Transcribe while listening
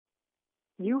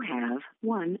You have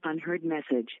one unheard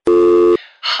message.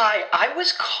 Hi, I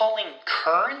was calling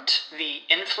Current, the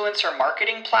influencer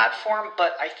marketing platform,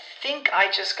 but I think I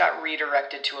just got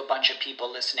redirected to a bunch of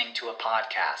people listening to a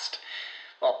podcast.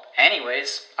 Well,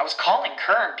 anyways, I was calling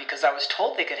Current because I was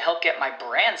told they could help get my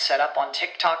brand set up on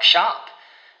TikTok Shop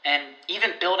and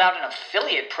even build out an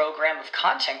affiliate program of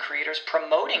content creators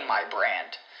promoting my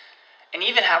brand. And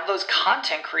even have those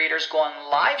content creators go on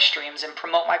live streams and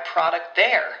promote my product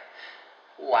there.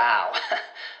 Wow,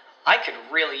 I could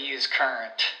really use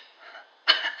Current.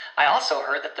 I also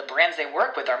heard that the brands they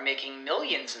work with are making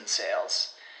millions in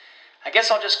sales. I guess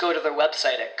I'll just go to their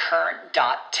website at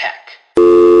current.tech.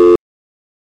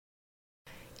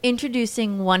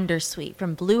 Introducing Wondersuite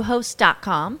from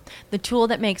Bluehost.com, the tool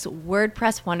that makes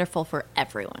WordPress wonderful for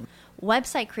everyone.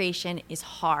 Website creation is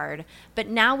hard, but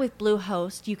now with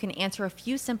Bluehost, you can answer a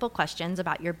few simple questions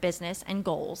about your business and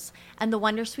goals, and the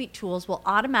Wondersuite tools will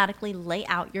automatically lay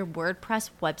out your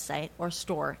WordPress website or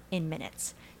store in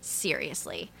minutes.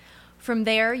 Seriously. From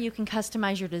there, you can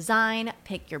customize your design,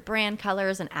 pick your brand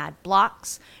colors, and add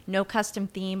blocks. No custom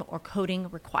theme or coding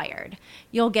required.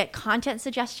 You'll get content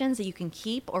suggestions that you can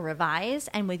keep or revise,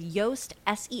 and with Yoast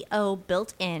SEO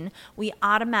built in, we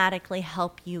automatically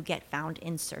help you get found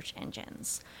in search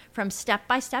engines. From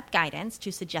step-by-step guidance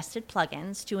to suggested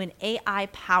plugins to an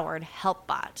AI-powered help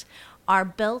bot, our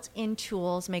built-in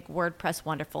tools make WordPress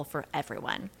wonderful for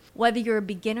everyone. Whether you're a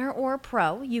beginner or a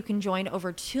pro, you can join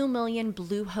over 2 million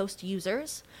Bluehost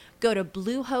users. Go to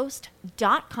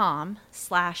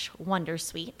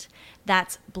bluehost.com/wondersuite.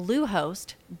 That's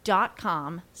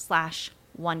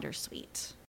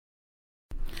bluehost.com/wondersuite.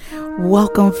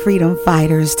 Welcome, freedom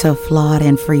fighters, to Flawed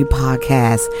and Free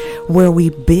Podcast, where we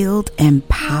build,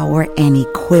 empower, and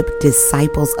equip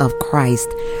disciples of Christ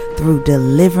through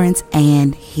deliverance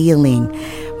and healing.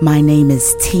 My name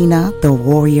is Tina, the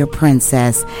Warrior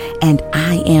Princess, and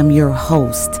I am your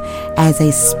host. As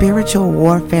a spiritual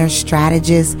warfare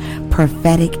strategist,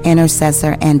 prophetic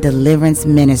intercessor, and deliverance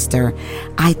minister,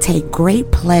 I take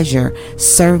great pleasure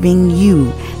serving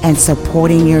you and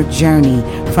supporting your journey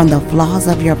from the flaws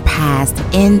of your past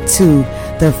into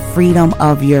the freedom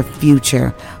of your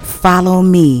future. Follow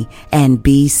me and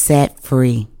be set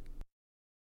free.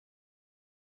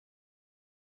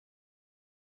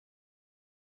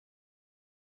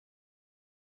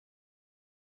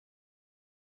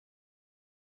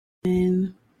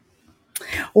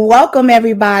 Welcome,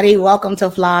 everybody. Welcome to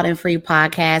Flawed and Free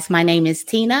Podcast. My name is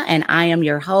Tina, and I am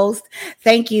your host.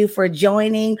 Thank you for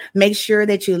joining. Make sure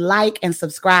that you like and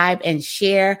subscribe and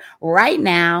share right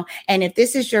now. And if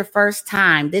this is your first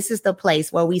time, this is the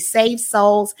place where we save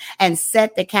souls and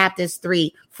set the captives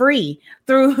free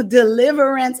through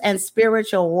deliverance and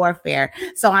spiritual warfare.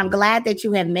 So I'm glad that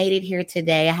you have made it here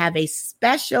today. I have a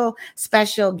special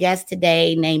guest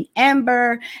today named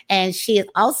Amber, and she is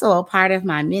also a part of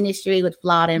my ministry with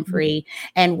Flawed and Free.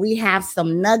 And we have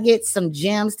some nuggets, some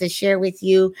gems to share with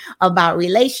you about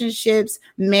relationships,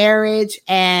 marriage,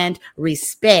 and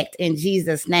respect in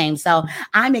Jesus' name. So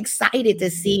I'm excited to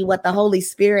see what the Holy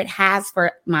Spirit has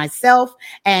for myself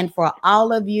and for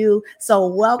all of you. So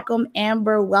welcome,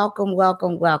 Amber. Welcome.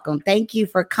 Thank you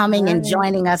for coming and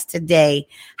joining us today.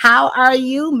 How are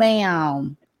you,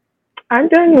 ma'am? I'm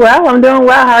doing well.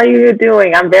 How are you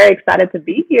doing? I'm very excited to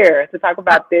be here to talk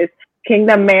about this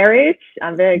kingdom marriage.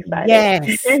 I'm very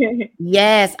excited.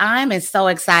 Yes, I'm so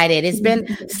excited. It's been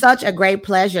such a great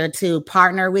pleasure to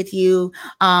partner with you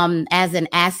as an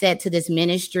asset to this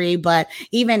ministry, but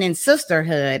even in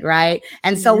sisterhood, right?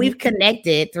 And so we've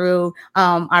connected through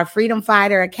our Freedom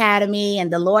Fighter Academy,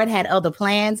 and the Lord had other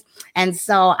plans. And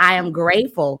so I am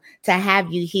grateful to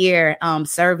have you here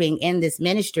serving in this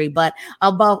ministry. But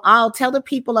above all, tell the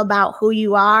people about who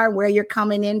you are, where you're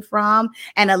coming in from,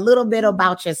 and a little bit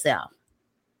about yourself.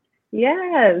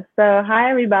 Yes. So, hi,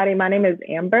 everybody. My name is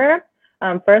Amber.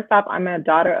 First off, I'm a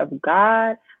daughter of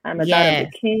God. I'm a daughter of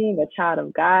the King, a child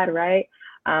of God, right?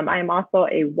 I am also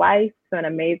a wife to an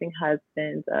amazing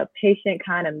husband, a patient,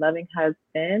 kind, and loving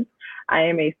husband. I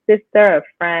am a sister, a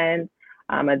friend.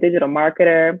 I'm a digital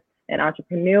marketer, an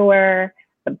entrepreneur,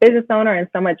 a business owner, and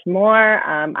so much more.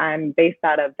 I'm based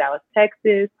out of Dallas,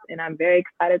 Texas, and I'm very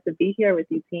excited to be here with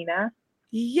you, Tina.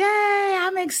 Yay,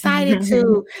 I'm excited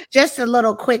too. Just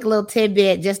a quick little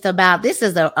tidbit just about this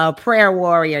is a prayer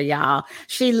warrior, y'all.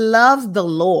 She loves the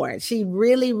Lord. She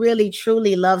really, really,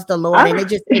 truly loves the Lord. And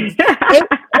it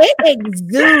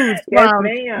exudes from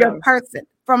your person.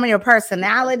 from your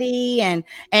personality and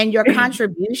your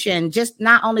contribution, just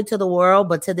not only to the world,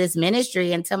 but to this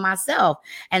ministry and to myself.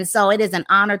 And so it is an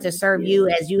honor to serve you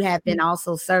as you have been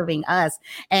also serving us.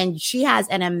 And she has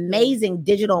an amazing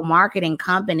digital marketing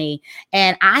company.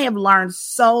 And I have learned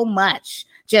so much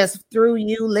just through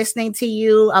you, listening to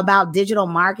you about digital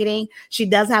marketing. She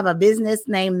does have a business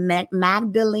named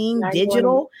Magdalene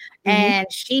Digital. And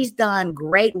she's done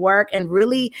great work and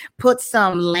really put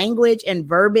some language and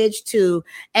verbiage to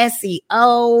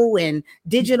SEO and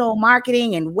digital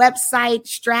marketing and website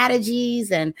strategies.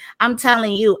 And I'm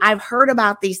telling you, I've heard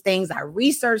about these things. I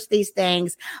researched these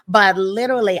things, but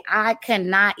literally I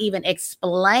cannot even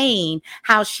explain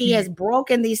how she has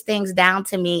broken these things down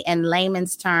to me in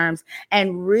layman's terms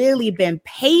and really been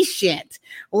patient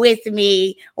with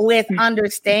me with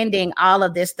understanding all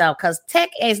of this stuff, because tech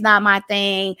is not my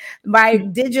thing.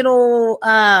 Right, digital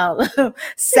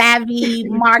savvy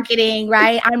marketing,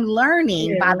 right? I'm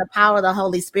learning by the power of the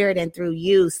Holy Spirit and through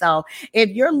you. So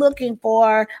if you're looking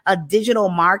for a digital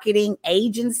marketing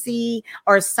agency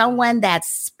or someone that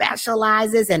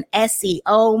specializes in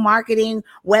SEO marketing,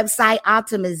 website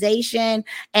optimization,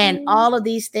 and all of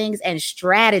these things and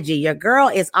strategy, your girl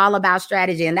is all about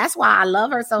strategy. And that's why I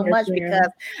love her so much, because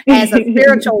as a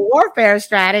spiritual warfare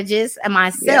strategist and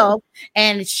myself,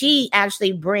 and she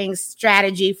actually brings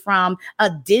strategy from a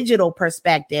digital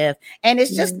perspective, and it's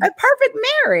just a perfect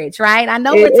marriage, right? I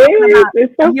know we're talking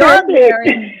about your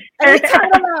marriage, and we're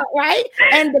talking about, right,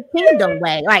 and the kingdom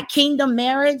way, like kingdom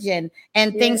marriage and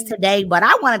things today. But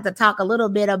I wanted to talk a little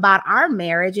bit about our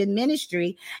marriage and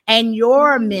ministry and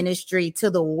your ministry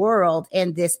to the world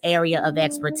in this area of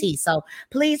expertise. So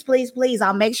please,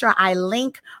 I'll make sure I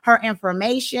link her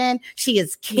information. She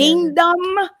is kingdom.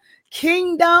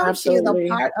 Absolutely. She is a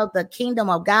part of the kingdom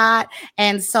of God,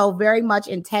 and so very much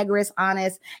integrous,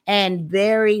 honest, and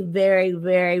very, very,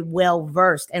 very well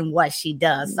versed in what she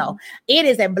does. So it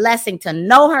is a blessing to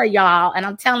know her, y'all. And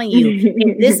I'm telling you,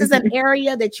 if this is an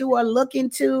area that you are looking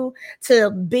to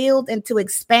build and to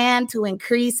expand, to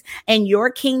increase in your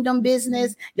kingdom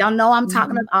business, y'all know I'm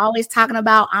always talking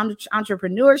about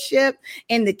entrepreneurship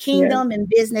in the kingdom and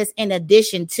business, in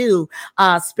addition to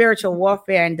spiritual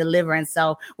warfare and deliverance.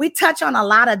 So we touch on a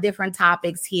lot of different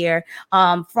topics here,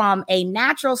 from a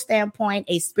natural standpoint,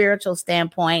 a spiritual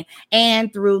standpoint,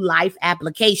 and through life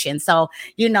application. So,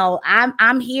 you know,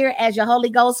 I'm here as your Holy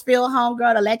Ghost filled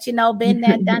homegirl to let you know, been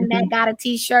there, done that, got a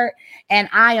t-shirt, and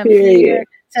I am here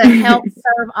to help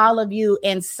serve all of you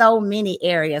in so many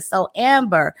areas. So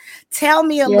Amber, tell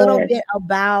me a little bit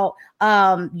about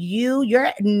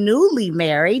you're newly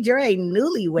married, you're a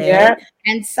newlywed.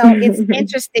 And so it's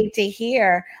interesting to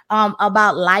hear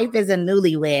about life as a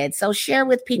newlywed. So share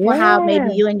with people how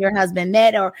maybe you and your husband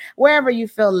met, or wherever you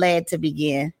feel led to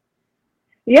begin.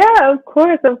 Yeah, of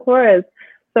course.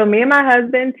 So me and my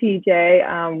husband,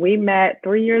 TJ, we met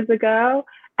 3 years ago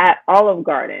at Olive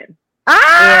Garden.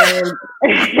 Okay.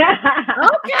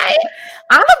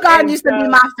 Olive Garden used to be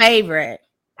my favorite.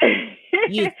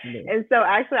 And so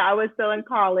actually I was still in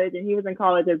college and he was in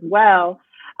college as well.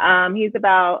 He's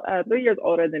about 3 years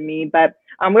older than me, but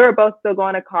we were both still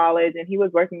going to college, and he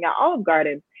was working at Olive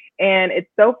Garden. And it's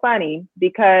so funny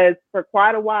because for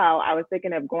quite a while I was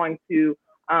thinking of going to,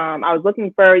 I was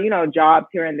looking for, jobs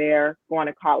here and there going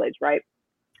to college, right?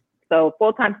 So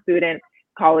full-time student,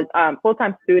 college,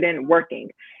 full-time student working.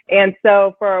 And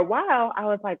so for a while I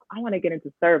was like, I want to get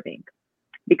into serving,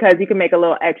 because you can make a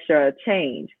little extra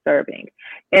change serving.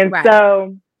 And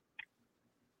so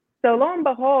lo and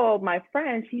behold, my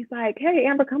friend, she's like, hey,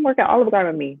 Amber, come work at Olive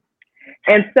Garden with me.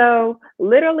 And so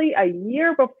literally a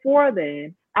year before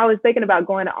then, I was thinking about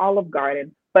going to Olive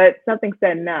Garden, but something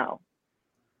said no.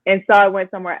 And so I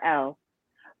went somewhere else.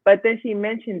 But then she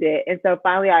mentioned it. And so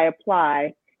finally I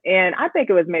applied. And I think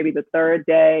it was maybe the third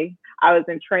day I was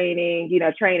in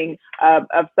training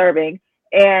of serving.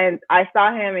 And I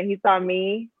saw him and he saw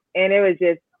me, and it was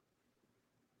just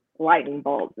lightning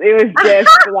bolts. It was just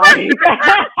like,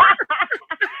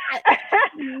 I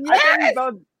think we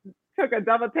both took a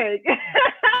double take.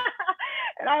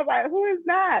 And I was like, who is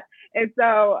that? And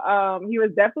so he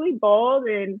was definitely bold,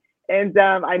 and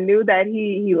I knew that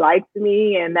he liked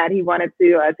me and that he wanted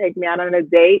to take me out on a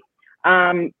date.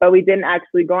 But we didn't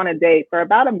actually go on a date for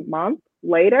about a month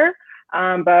later.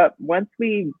 But once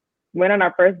we went on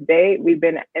our first date, we've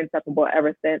been inseparable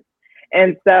ever since.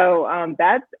 And so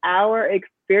that's our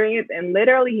experience. And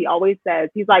literally, he always says,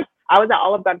 he's like, I was at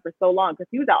Olive Garden for so long, because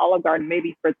he was at Olive Garden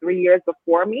maybe for 3 years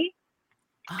before me.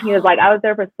 He was like, I was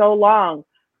there for so long,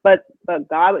 but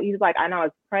God, he's like, I know, I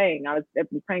was praying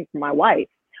for my wife.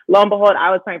 Lo and behold,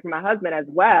 I was praying for my husband as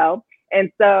well.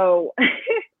 And so,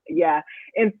 yeah.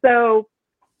 And so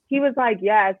he was like,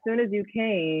 yeah, as soon as you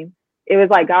came, it was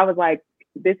like, God was like,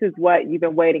 this is what you've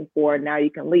been waiting for. Now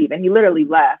you can leave. And he literally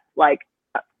left like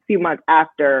a few months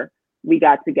after we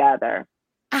got together.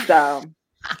 So,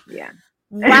 yeah.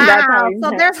 Wow.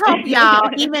 So there's hope, y'all,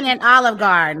 even in Olive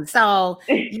Garden. So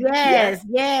yes,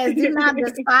 do not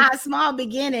despise small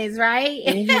beginnings, right?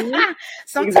 Mm-hmm.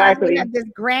 Sometimes we have this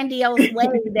grandiose way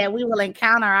that we will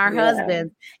encounter our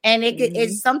husbands. And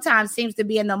it sometimes seems to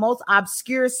be in the most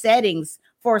obscure settings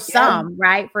for some,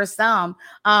 right? For some,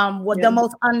 the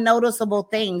most unnoticeable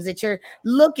things that you're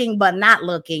looking but not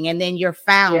looking, and then you're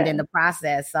found in the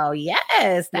process. So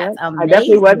yes, that's amazing. I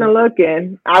definitely wasn't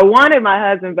looking. I wanted my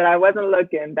husband, but I wasn't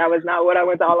looking. That was not what I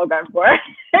went to Olive Garden for. Wow.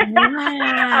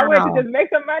 I went to just make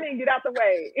some money and get out the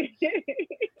way.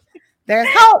 There's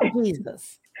hope,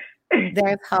 Jesus.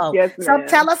 There's hope. Yes, so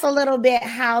tell us a little bit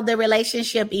how the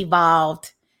relationship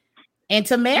evolved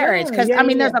into marriage, because I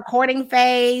mean there's a courting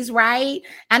phase, right?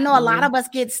 I know a lot of us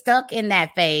get stuck in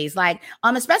that phase, like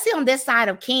especially on this side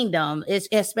of kingdom,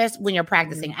 especially when you're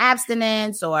practicing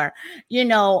abstinence or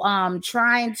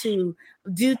trying to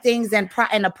do things in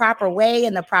the proper way,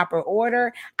 in the proper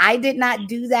order. I did not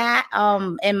do that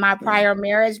in my prior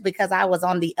marriage because I was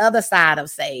on the other side of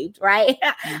saved, right?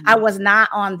 I was not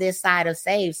on this side of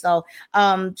saved. So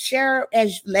share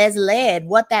as led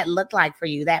what that looked like for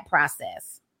you, that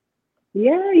process.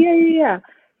 Yeah.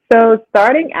 So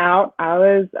starting out, I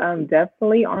was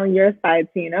definitely on your side,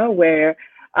 Tina, where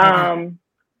so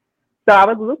I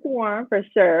was lukewarm for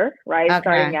sure, right? Okay.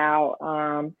 Starting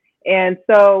out. And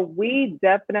so we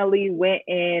definitely went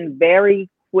in very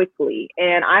quickly.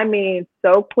 And I mean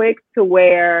so quick to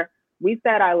where we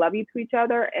said I love you to each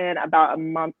other in about a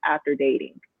month after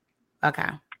dating. Okay.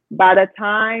 By the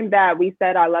time that we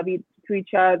said I love you to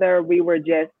each other, we were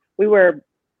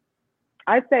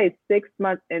I'd say 6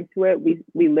 months into it,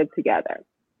 we lived together. Okay.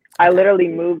 I literally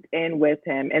moved in with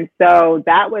him. And so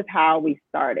that was how we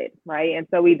started, right? And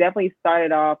so we definitely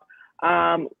started off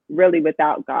really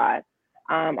without God.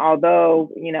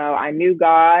 Although, I knew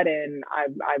God and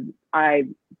I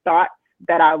thought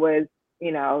that I was,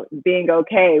 being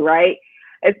okay, right?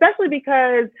 Especially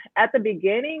because at the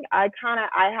beginning, I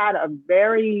had a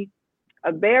very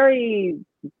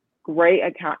great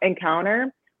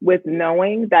encounter with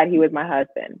knowing that he was my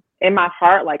husband. In my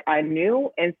heart, like I knew.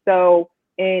 And so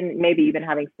in maybe even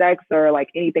having sex or like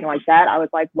anything like that, I was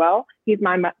like, well, he's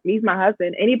my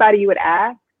husband. Anybody you would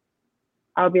ask,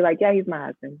 I would be like, yeah, he's my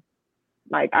husband.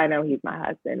 Like, I know he's my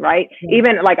husband, right? Yeah.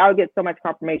 Even like I would get so much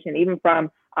confirmation, even from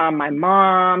my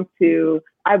mom to,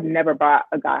 I've never brought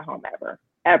a guy home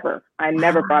ever. I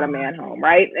never brought a man home,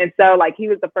 right? And so like he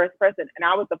was the first person and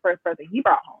I was the first person he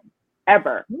brought home.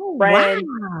 Ever. Friends,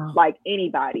 like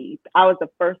anybody. I was the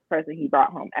first person he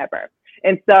brought home ever.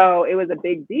 And so it was a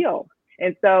big deal.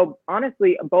 And so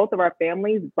honestly, both of our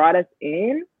families brought us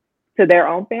in to their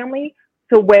own family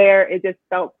to where it just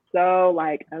felt so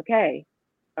like, okay,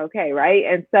 right?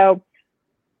 And so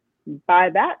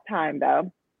by that time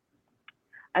though,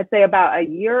 I'd say about a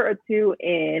year or two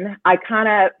in, I kind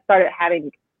of started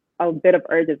having a bit of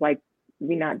urges like,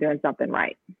 we're not doing something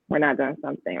right. We're not doing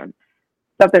something's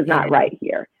not right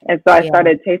here. And so I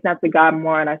started chasing after God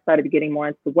more and I started getting more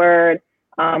into the word.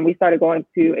 We started going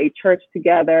to a church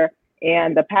together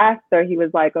and the pastor, he was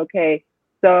like, okay,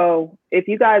 so if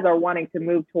you guys are wanting to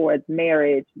move towards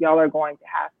marriage, y'all are going to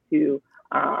have to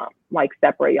like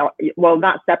separate y'all. Well,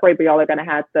 not separate, but y'all are going to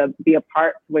have to be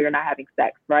apart where you're not having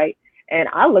sex. Right. And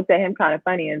I looked at him kind of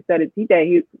funny and said to TJ,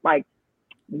 he's like,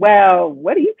 well,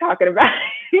 what are you talking about?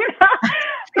 He's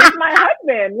my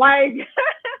husband. Like,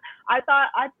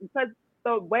 because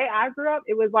the way I grew up,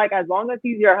 it was like, as long as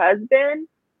he's your husband,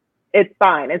 it's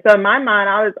fine. And so in my mind,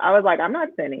 I was like, I'm not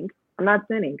sinning.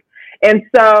 And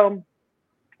so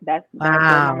that's where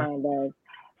my mind was.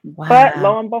 Wow. But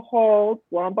lo and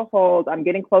behold, I'm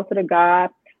getting closer to God.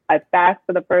 I fast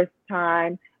for the first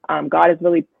time. God is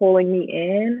really pulling me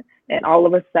in. And all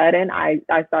of a sudden, I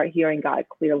start hearing God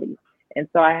clearly. And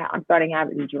so I'm starting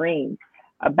having dreams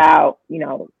about,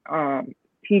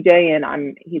 TJ,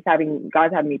 and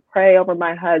God's having me pray over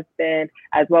my husband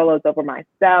as well as over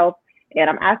myself. And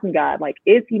I'm asking God, like,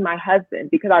 is he my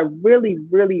husband? Because I really,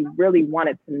 really, really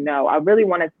wanted to know. I really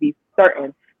wanted to be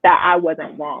certain that I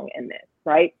wasn't wrong in this,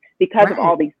 right? Because of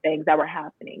all these things that were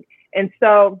happening. And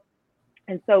so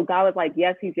God was like,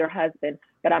 yes, he's your husband,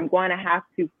 but I'm going to have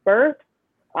to first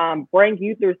bring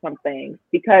you through some things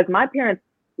because my parents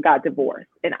got divorced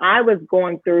and I was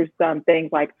going through some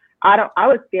things like, I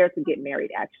was scared to get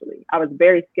married, actually. I was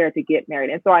very scared to get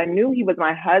married. And so I knew he was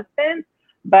my husband,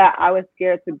 but I was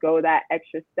scared to go that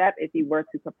extra step if he were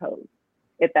to propose,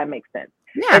 if that makes sense.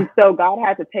 Yeah. And so God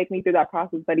had to take me through that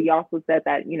process, but he also said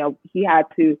that, he had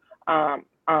to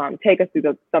take us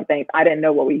through some things. I didn't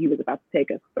know what he was about to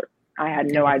take us through. I had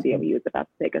no idea what he was about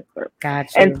to take us through.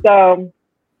 Gotcha. And so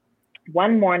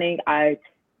one morning I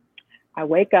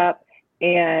wake up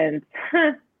and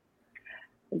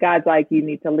God's like, you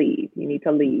need to leave. You need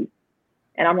to leave.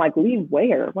 And I'm like, leave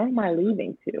where? Where am I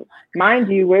leaving to? Mind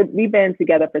you, we've been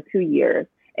together for 2 years.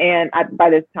 And by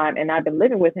this time, and I've been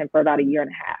living with him for about 1.5 years.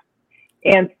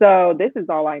 And so this is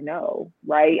all I know,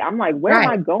 right? I'm like, where am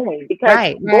I going?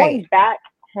 Because going back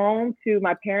home to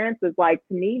my parents is like,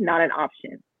 to me, not an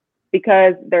option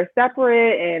because they're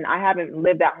separate and I haven't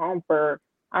lived at home for,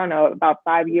 I don't know, about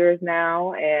 5 years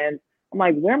now. And I'm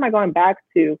like, where am I going back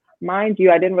to? Mind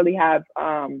you, I didn't really have,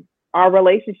 our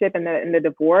relationship in the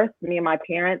divorce, me and my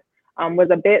parents, was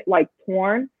a bit like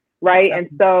torn. Right. And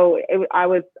so I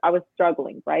was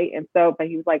struggling. Right. And so, but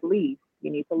he was like, leave, you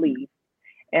need to leave.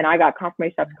 And I got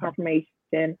confirmation after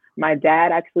confirmation. My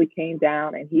dad actually came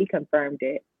down and he confirmed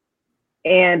it.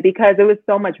 And because it was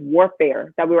so much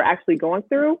warfare that we were actually going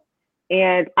through,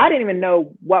 and I didn't even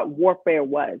know what warfare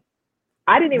was.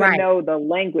 I didn't even know the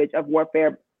language of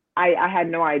warfare. I had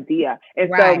no idea.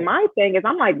 And so my thing is,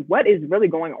 I'm like, what is really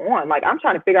going on? Like, I'm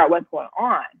trying to figure out what's going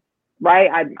on. Right.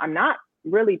 I'm not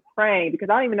really praying because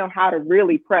I don't even know how to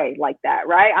really pray like that.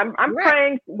 Right. I'm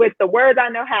praying with the words I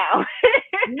know how,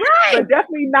 but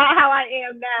definitely not how I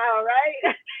am now.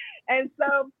 Right. And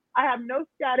so I have no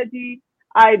strategy.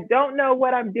 I don't know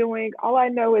what I'm doing. All I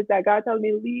know is that God told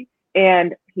me to leave,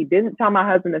 and he didn't tell my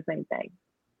husband the same thing.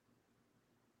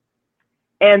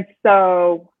 And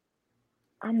so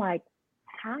I'm like,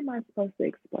 how am I supposed to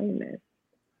explain this?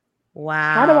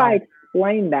 Wow. How do I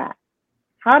explain that?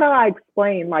 How do I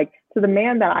explain, like, to the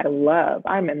man that I love,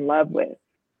 I'm in love with?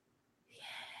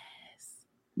 Yes.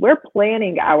 We're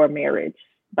planning our marriage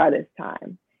by this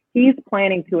time. He's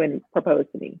planning to propose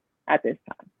to me at this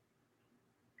time.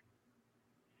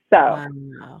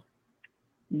 So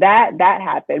that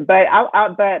happened. But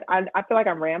I feel like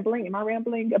I'm rambling. Am I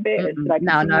rambling a bit?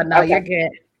 No, okay. You're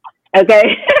good.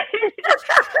 Okay.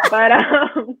 But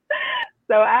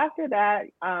so after that,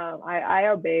 I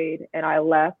obeyed and I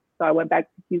left. So I went back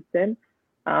to Houston,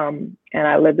 and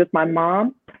I lived with my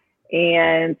mom,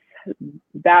 and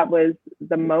that was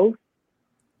the most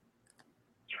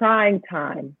trying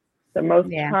time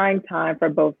for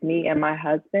both me and my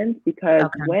husband, because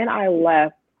when I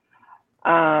left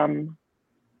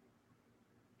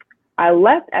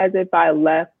as if I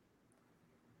left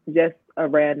just a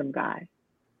random guy.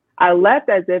 I left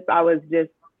as if I was just,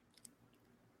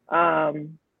 God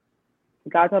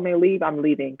told me to leave, I'm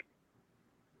leaving.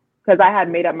 Because I had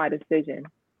made up my decision.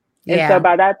 And so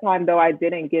by that time, though, I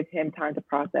didn't give him time to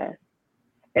process.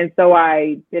 And so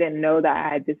I didn't know that I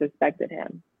had disrespected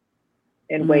him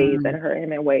in ways and hurt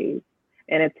him in ways.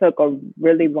 And it took a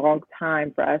really long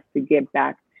time for us to get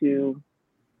back to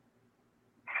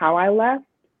how I left.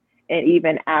 And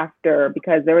even after,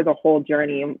 because there was a whole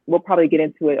journey, and we'll probably get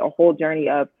into it, a whole journey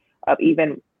of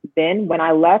even then when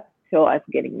I left till us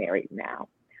getting married now.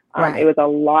 It was a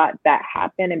lot that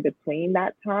happened in between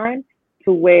that time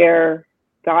to where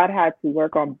God had to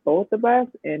work on both of us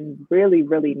and really,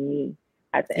 really me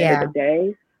at the end of the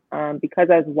day. Because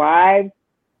as wives,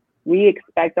 we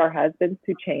expect our husbands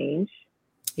to change.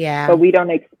 Yeah. But we don't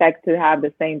expect to have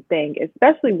the same thing,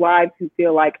 especially wives who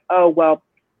feel like, oh, well,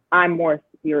 I'm more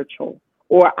spiritual,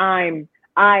 or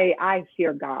I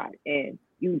fear God and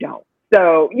you don't.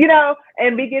 So,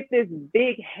 and we get this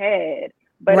big head,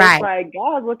 but it's like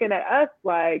God's looking at us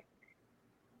like,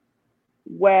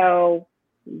 well,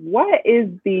 what is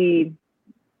the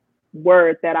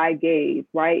word that I gave,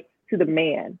 right, to the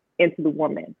man and to the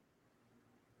woman?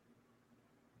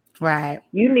 Right.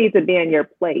 You need to be in your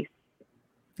place.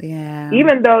 Yeah.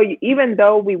 Even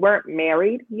though we weren't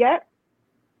married yet,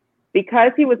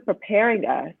 because he was preparing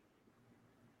us,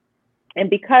 and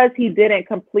because he didn't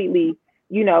completely,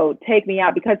 take me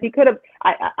out, because he could have,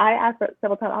 I asked her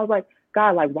several times, I was like,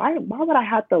 God, like, why would I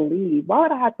have to leave? Why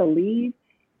would I have to leave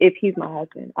if he's my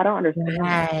husband? I don't understand.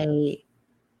 Right.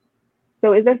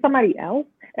 So is there somebody else?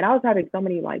 And I was having so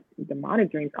many like demonic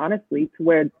dreams, honestly, to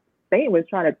where Satan was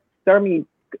trying to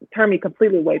turn me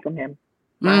completely away from him,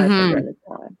 my husband, during this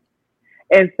time.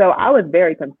 And so I was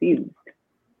very confused.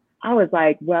 I was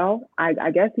like, well,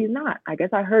 I guess he's not. I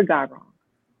guess I heard God wrong.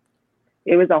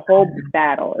 It was a whole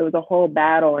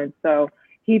battle. And so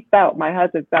my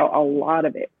husband felt a lot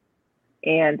of it.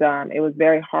 And it was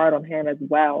very hard on him as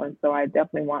well. And so I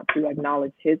definitely want to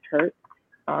acknowledge his hurt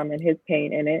and his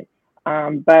pain in it.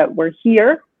 But we're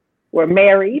here. We're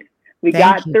married. We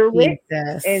got through it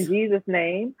in Jesus'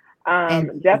 name.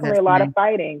 Definitely a lot of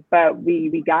fighting, but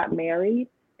we got married,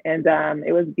 and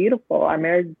it was beautiful.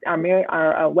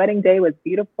 Our wedding day was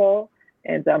beautiful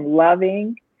and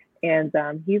loving, and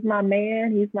he's my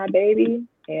man, he's my baby,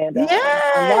 and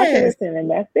I'm rocking with him, and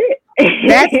that's it.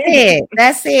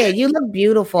 That's it. You look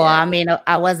beautiful. I mean,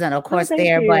 I wasn't, of course,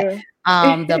 there, but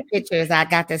the pictures, I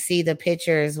got to see the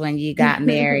pictures when you got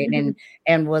married,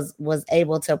 and was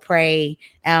able to pray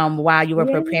while you were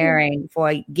preparing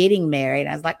for getting married.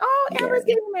 I was like, oh, Amber's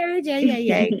getting married.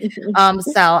 Yay.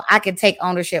 So I could take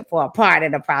ownership for a part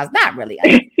of the process. Not really,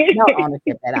 no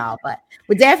ownership at all, but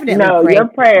we definitely your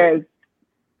prayers.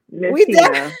 We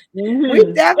definitely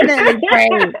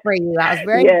prayed for you. I was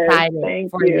very excited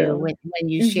for you when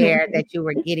you shared that you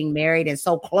were getting married and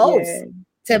so close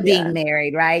to being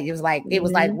married, right? It was like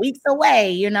weeks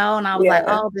away, and I was like,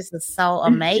 oh, this is so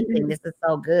amazing. This is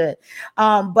so good.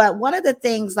 But one of the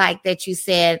things like that you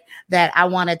said that I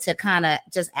wanted to kind of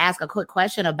just ask a quick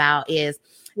question about is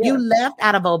you left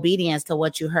out of obedience to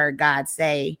what you heard God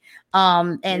say.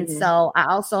 So I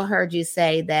also heard you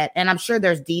say that, and I'm sure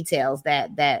there's details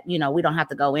that we don't have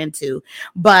to go into,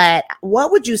 but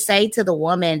what would you say to the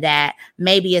woman that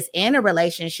maybe is in a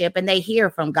relationship and they hear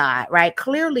from God, right?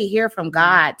 Clearly hear from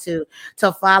God to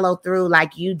follow through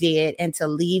like you did and to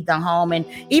leave the home. And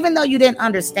even though you didn't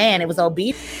understand, it was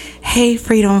obedience. Hey,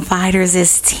 Freedom Fighters,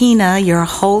 it's Tina, your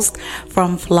host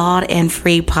from Flawed and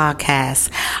Free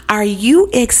Podcast. Are you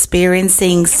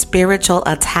experiencing spiritual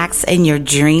attacks in your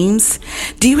dreams?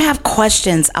 Do you have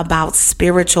questions about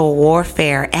spiritual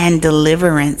warfare and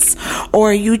deliverance?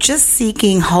 Or are you just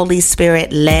seeking Holy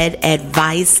Spirit led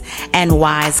advice and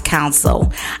wise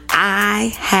counsel?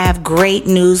 I have great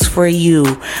news for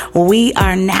you. We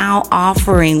are now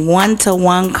offering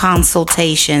one-to-one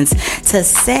consultations to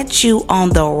set you on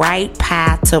the right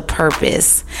path to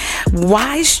purpose.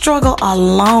 Why struggle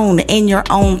alone in your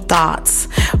own thoughts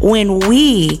when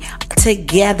we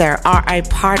together are a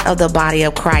part of the body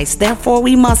of Christ? Therefore,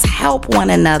 we must help one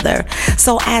another.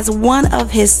 So as one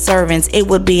of his servants, it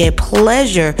would be a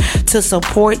pleasure to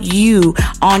support you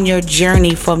on your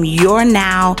journey from your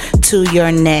now to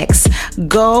your next.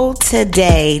 Go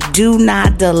today. Do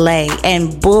not delay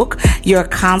and book your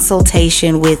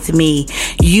consultation with me.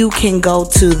 You can go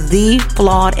to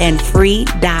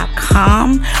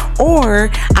theflawedandfree.com, or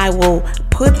I will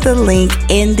put the link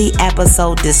in the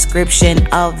episode description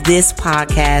of this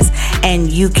podcast, and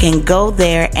you can go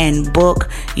there and book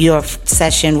your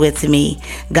session with me.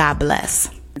 God bless.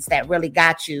 That really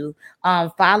got you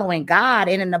following God.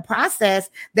 And in the process,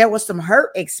 there was some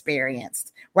hurt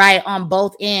experienced, right? On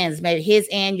both ends, maybe his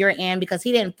end, your end, because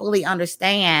he didn't fully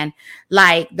understand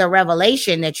like the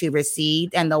revelation that you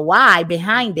received and the why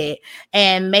behind it.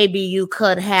 And maybe you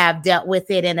could have dealt with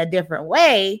it in a different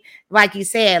way. Like you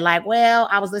said, like, well,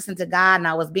 I was listening to God and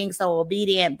I was being so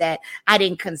obedient that I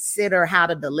didn't consider how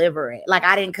to deliver it. Like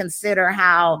I didn't consider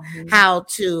how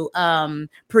to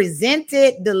present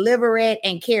it, deliver it,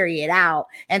 and carry it out.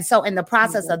 And so in the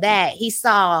process of that, he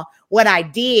saw what I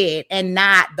did and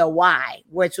not the why,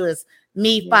 which was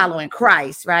me following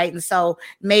Christ, right? And so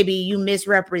maybe you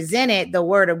misrepresented the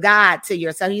word of God to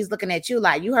yourself. He's looking at you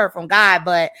like, you heard from God,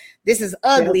 but this is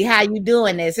ugly. How you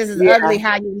doing this? This is ugly.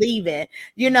 How you leaving?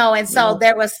 And so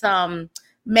there was some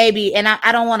maybe, and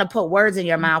I don't want to put words in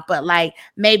your mouth, but like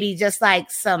maybe just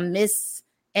like some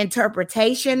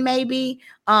misinterpretation maybe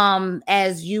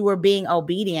as you were being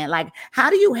obedient. Like, how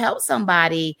do you help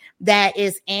somebody that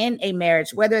is in a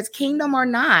marriage, whether it's kingdom or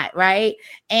not, right?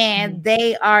 And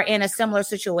they are in a similar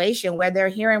situation where they're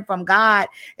hearing from God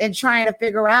and trying to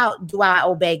figure out, do I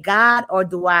obey God or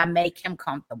do I make him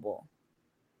comfortable?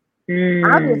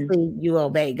 Obviously you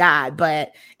obey God,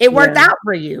 but it worked out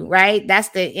for you, right? That's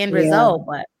the end result.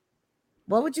 But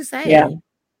what would you say? Yeah.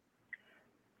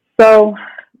 So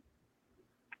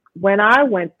when I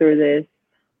went through this,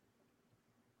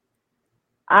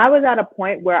 I was at a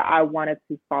point where I wanted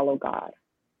to follow God.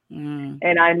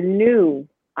 And I knew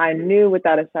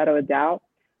without a shadow of doubt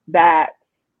that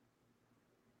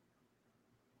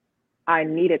I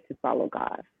needed to follow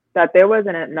God, that there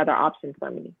wasn't another option for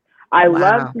me. I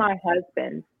loved my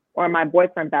husband or my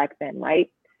boyfriend back then, right?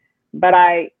 But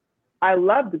I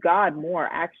loved God more,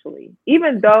 actually,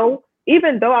 even though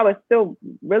I was still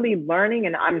really learning,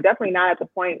 and I'm definitely not at the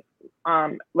point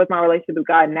with my relationship with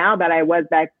God now that I was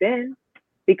back then,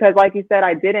 because like you said,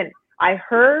 I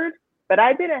heard, but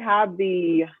I didn't have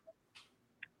the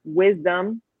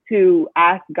wisdom to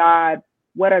ask God,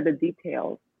 what are the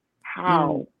details?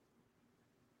 How?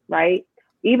 Right?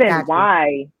 Even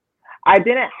why? I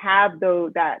didn't have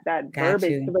that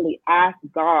verbiage to really ask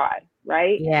God,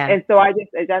 right? Yeah. And so I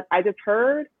just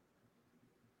heard,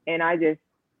 and I just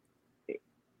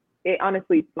it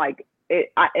honestly, like,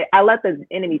 I let the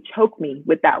enemy choke me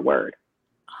with that word.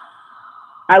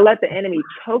 I let the enemy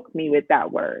choke me with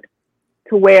that word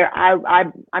to where I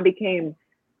became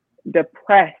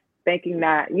depressed, thinking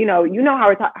that,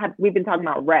 how we've been talking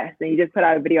about rest, and you just put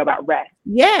out a video about rest.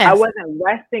 Yes. I wasn't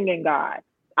resting in God.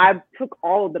 I took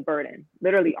all of the burden,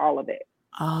 literally all of it.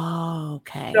 Oh,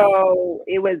 okay. So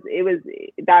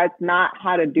that's not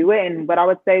how to do it. And what I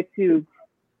would say to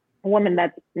a woman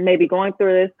that's maybe going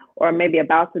through this or maybe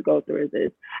about to go through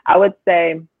this, I would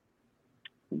say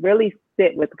really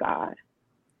sit with God.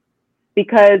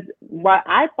 Because what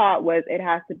I thought was it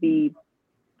has to be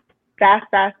fast,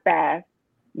 fast, fast.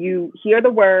 You hear the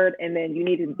word and then you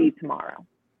need it to be tomorrow.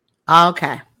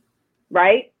 Okay.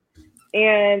 Right?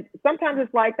 And sometimes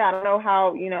it's like that. I don't know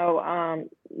how,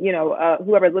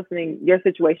 whoever's listening, your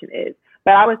situation is.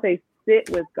 But I would say sit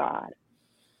with God.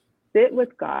 Sit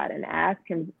with God and ask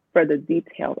him for the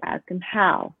details. Ask him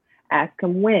how. Ask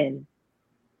him when.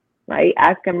 Right?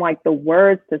 Ask him like the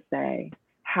words to say,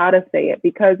 how to say it.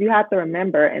 Because you have to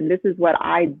remember, and this is what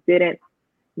I didn't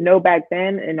know back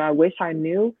then, and I wish I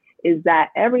knew, is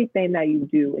that everything that you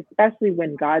do, especially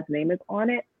when God's name is on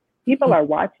it, people are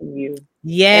watching you.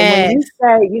 Yes. And when you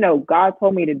say, God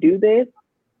told me to do this,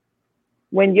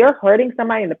 when you're hurting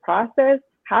somebody in the process,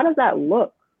 how does that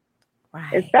look?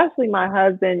 Right. Especially my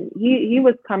husband, he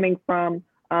was coming from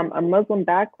a Muslim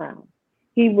background.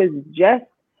 He was just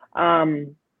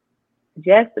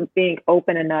being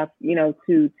open enough,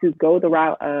 to go the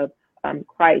route of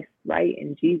Christ, right,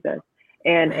 and Jesus,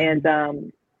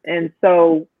 and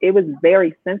so it was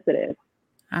very sensitive.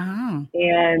 Uh-huh.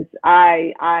 And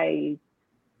I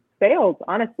failed,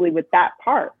 honestly, with that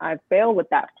part. I failed with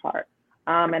that part.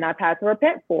 And I've had to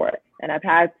repent for it. And I've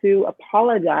had to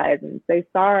apologize and say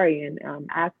sorry and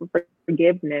ask for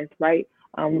forgiveness, right,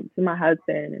 to my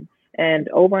husband. And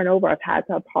over I've had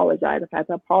to apologize.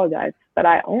 But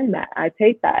I own that. I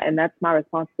take that. And that's my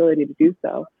responsibility to do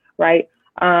so, right?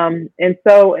 And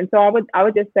so I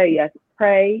would just say, yes,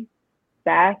 pray,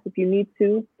 fast if you need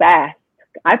to, fast.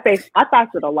 I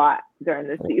fasted a lot during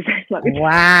this season.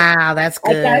 Wow, that's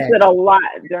good. I fasted a lot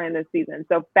during this season.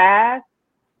 So fast,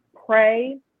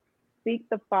 pray, seek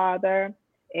the Father,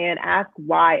 and ask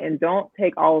why. And don't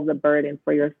take all of the burden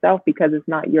for yourself, because it's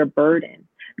not your burden.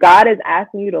 God is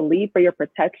asking you to leave for your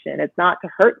protection. It's not to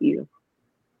hurt you.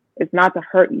 It's not to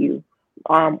hurt you.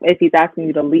 If he's asking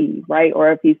you to leave, right?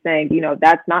 Or if he's saying,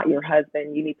 that's not your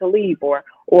husband, you need to leave. Or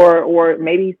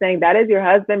maybe he's saying that is your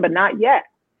husband, but not yet.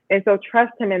 And so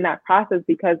trust him in that process,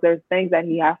 because there's things that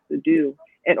he has to do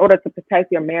in order to protect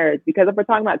your marriage. Because if we're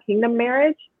talking about kingdom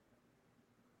marriage,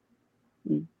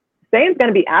 Satan's going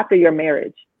to be after your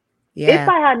marriage. Yeah. If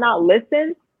I had not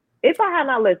listened, if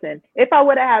I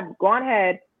would have gone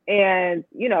ahead and,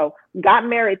 got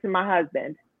married to my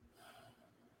husband,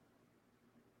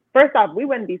 first off, we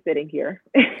wouldn't be sitting here.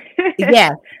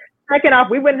 Yeah. Second off,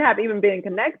 we wouldn't have even been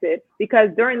connected, because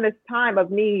during this time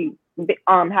of me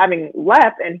having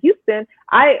left in Houston,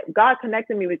 God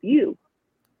connected me with you.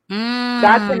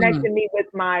 God connected me with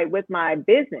my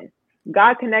business.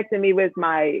 God connected me with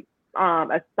my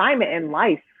assignment in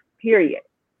life, period.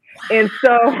 Wow.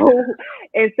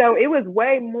 And so it was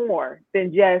way more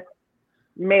than just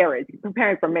marriage,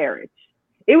 preparing for marriage.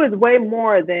 It was way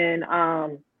more than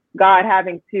God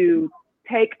having to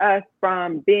take us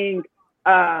from being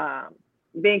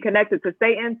connected to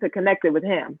Satan to connected with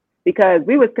him, because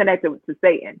we was connected to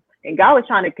Satan, and God was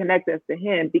trying to connect us to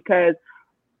him because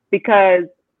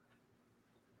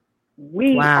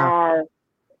we are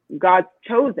God's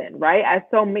chosen, right? As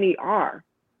so many are.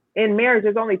 In marriage,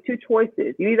 there's only two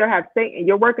choices. You either have Satan,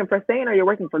 you're working for Satan, or you're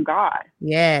working for God.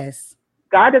 Yes.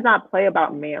 God does not play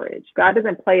about marriage. God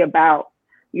doesn't play about,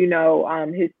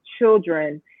 his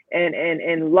children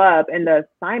and love and the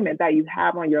assignment that you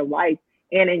have on your life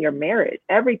and in your marriage.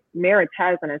 Every marriage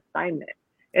has an assignment.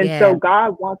 And so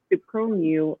God wants to prune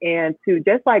you, and to,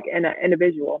 just like in an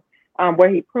individual, where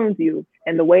he prunes you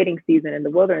in the waiting season, in the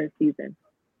wilderness season.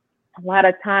 A lot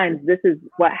of times this is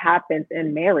what happens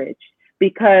in marriage,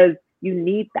 because you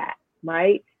need that,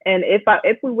 right? And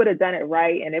if we would have done it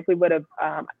right, and if we would have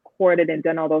courted and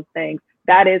done all those things,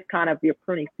 that is kind of your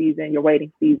pruning season, your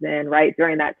waiting season, right?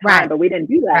 During that time, right. But we didn't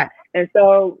do that. Right. And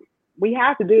so we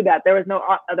have to do that. There was no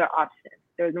other option.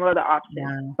 There was no other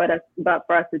option but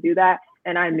for us to do that.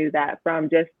 And I knew that from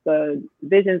just the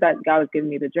visions that God was giving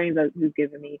me, the dreams that he was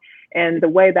giving me, and the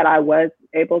way that I was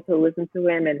able to listen to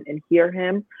him and hear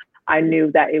him. I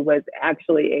knew that it was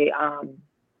actually a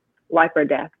life or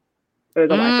death. It was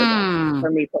a life or death for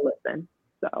me to listen.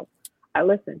 So I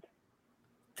listened.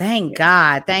 Thank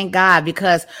God. Thank God.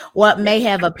 Because what may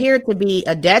have appeared to be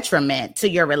a detriment to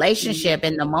your relationship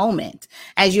in the moment,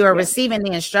 as you are receiving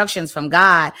the instructions from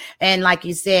God. And like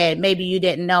you said, maybe you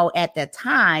didn't know at the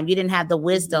time, you didn't have the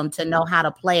wisdom to know how to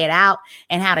play it out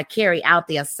and how to carry out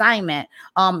the assignment.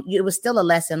 It was still a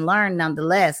lesson learned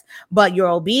nonetheless, but your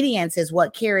obedience is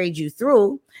what carried you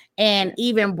through and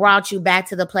even brought you back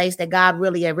to the place that God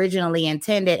really originally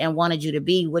intended and wanted you to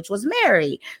be, which was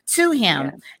married to him.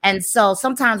 Yeah. And so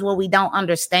sometimes when we don't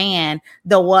understand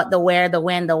the what, the where, the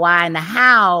when, the why, and the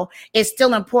how, it's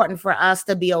still important for us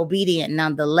to be obedient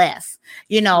nonetheless.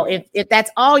 You know, if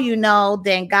that's all you know,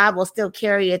 then God will still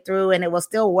carry it through and it will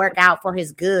still work out for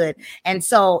his good. And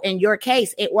so in your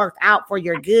case, it worked out for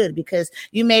your good because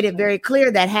you made it very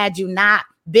clear that had you not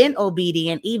been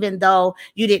obedient, even though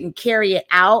you didn't carry it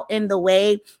out in the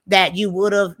way that you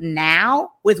would have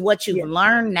now with what you've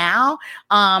learned now,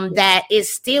 that it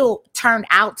still turned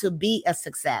out to be a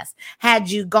success.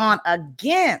 Had you gone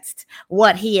against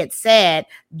what he had said,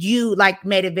 you like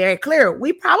made it very clear,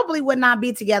 we probably would not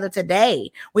be together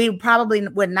today. We probably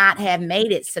would not have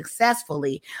made it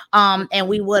successfully. And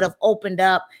we would have opened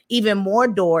up even more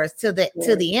doors to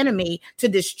the enemy to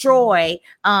destroy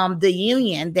the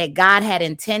union that God had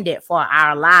intended for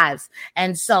our lives.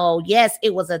 And so, yes,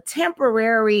 it was a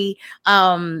temporary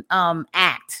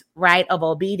act, right, of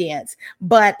obedience,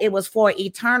 but it was for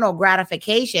eternal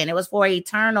gratification. It was for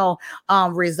eternal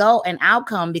result and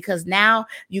outcome, because now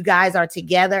you guys are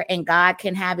together and God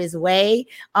can have his way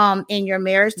in your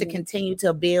marriage to continue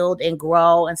to build and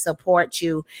grow and support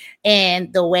you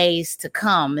in the ways to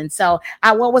come. And so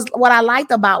what I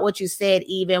liked about what you said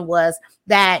even was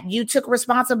that you took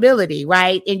responsibility,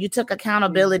 right? And you took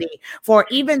accountability for,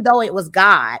 even though it was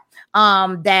God,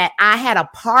 that I had a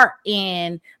part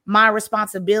in my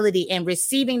responsibility in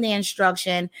receiving the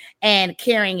instruction and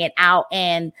carrying it out.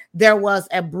 And there was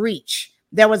a breach.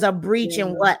 There was a breach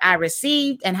in what I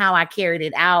received and how I carried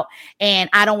it out. And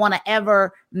I don't want to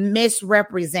ever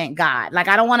misrepresent God. Like,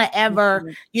 I don't want to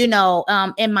ever,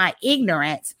 in my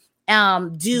ignorance,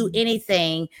 do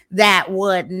anything that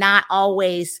would not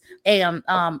always,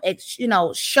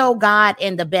 show God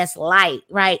in the best light,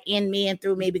 right, in me and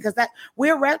through me, because that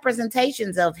we're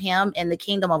representations of him in the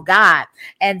kingdom of God.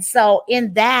 And so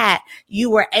in that, you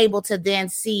were able to then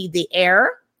see the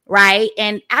error, right?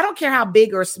 And I don't care how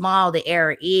big or small the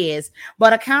error is,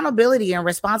 but accountability and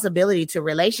responsibility to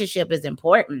relationship is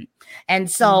important.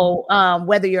 And so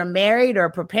whether you're married or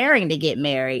preparing to get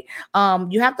married,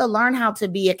 you have to learn how to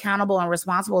be accountable and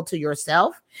responsible to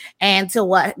yourself and to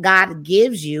what God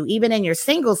gives you, even in your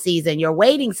single season, your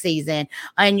waiting season,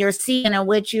 and your season in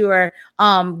which you are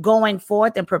going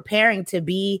forth and preparing to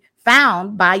be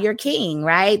found by your king,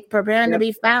 right? Preparing to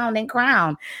be found and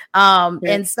crowned.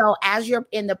 And so as you're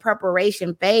in the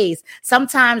preparation phase,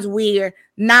 sometimes we're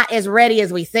not as ready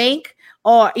as we think,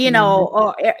 or you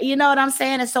know what I'm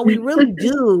saying? And so we really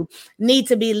do need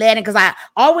to be led, because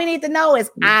all we need to know is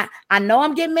I know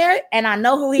I'm getting married and I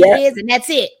know who he is, and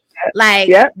that's it. Like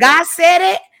God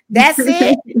said it, that's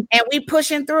it, and we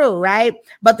pushing through, right?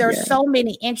 But there's so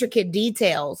many intricate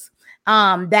details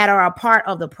that are a part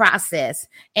of the process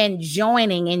and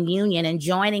joining in union and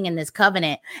joining in this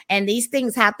covenant. And these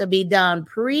things have to be done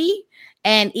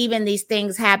and even these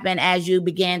things happen as you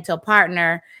begin to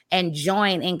partner and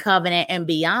join in covenant and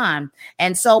beyond.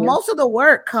 And so most of the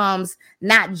work comes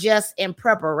not just in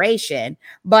preparation,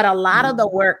 but a lot of the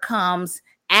work comes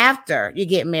after you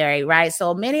get married, right?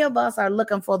 So many of us are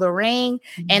looking for the ring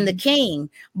and the king,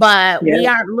 but we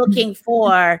aren't looking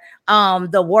for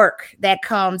the work that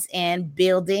comes in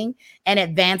building and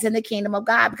advancing the kingdom of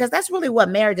God, because that's really what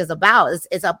marriage is about.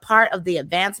 It's a part of the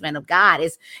advancement of God.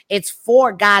 It's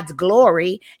for God's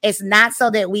glory. It's not so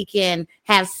that we can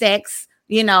have sex,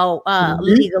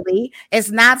 legally.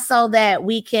 It's not so that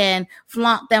we can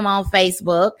flaunt them on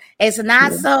Facebook. It's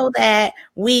not so that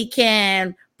we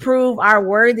can prove our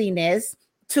worthiness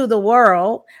to the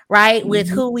world, right? With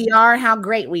who we are, how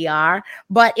great we are.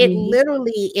 But it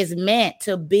literally is meant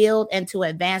to build and to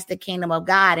advance the kingdom of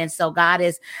God. And so God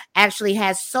actually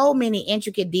has so many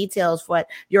intricate details for what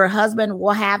your husband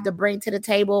will have to bring to the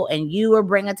table and you are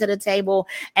bringing to the table.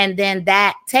 And then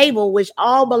that table, which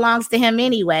all belongs to him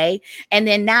anyway. And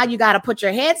then now you got to put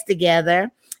your heads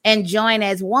together and join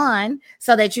as one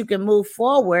so that you can move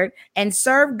forward and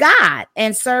serve God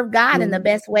in the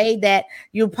best way that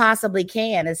you possibly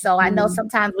can. And so I know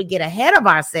sometimes we get ahead of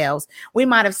ourselves. We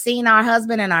might have seen our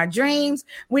husband in our dreams.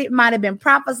 We might have been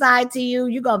prophesied to you.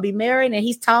 You're going to be married and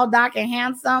he's tall, dark, and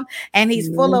handsome, and he's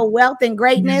full of wealth and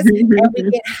greatness. And we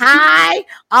get high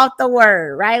off the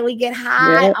word, right? We get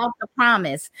high off the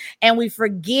promise, and we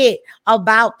forget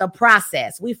about the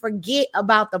process. We forget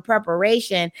about the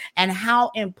preparation and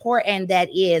how important that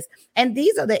is. And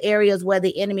these are the areas where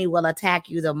the enemy will attack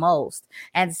you the most.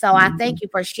 And so I thank you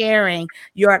for sharing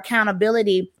your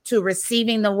accountability to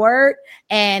receiving the word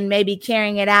and maybe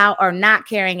carrying it out or not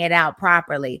carrying it out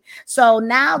properly. So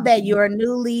now that you're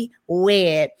newly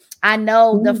wed, I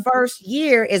know the first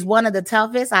year is one of the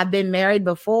toughest. I've been married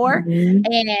before, and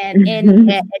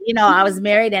you know, I was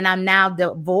married and I'm now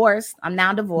divorced.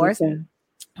 Okay.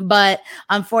 But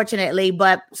fortunately,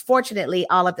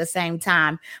 all at the same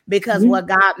time, because what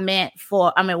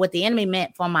what the enemy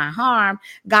meant for my harm,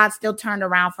 God still turned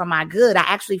around for my good. I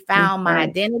actually found my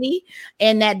identity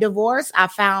in that divorce. I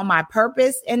found my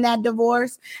purpose in that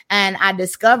divorce. And I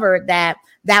discovered that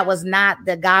was not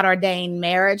the God ordained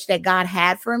marriage that God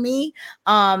had for me.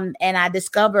 And I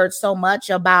discovered so much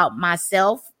about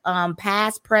myself,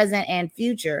 past, present, and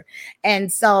future.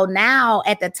 And so now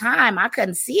at the time I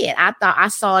couldn't see it. I thought I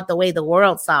saw it the way the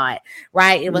world saw it,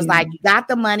 right? It was like, you got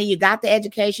the money, you got the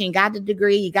education, you got the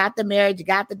degree, you got the marriage, you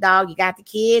got the dog, you got the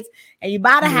kids, and you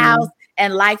buy the house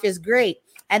and life is great.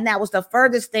 And that was the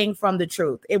furthest thing from the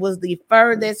truth. It was the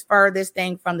furthest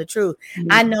thing from the truth.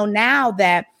 I know now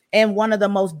that in one of the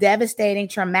most devastating,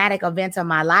 traumatic events of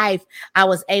my life, I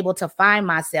was able to find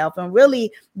myself. And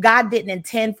really, God didn't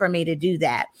intend for me to do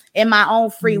that. In my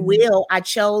own free will, I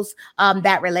chose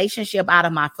that relationship out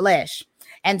of my flesh.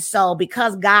 And so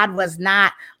because God was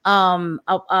not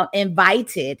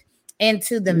invited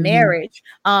into the marriage,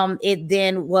 it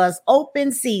then was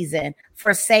open season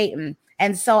for Satan.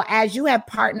 And so as you have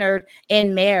partnered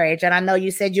in marriage, and I know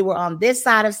you said you were on this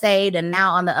side of saved and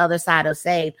now on the other side of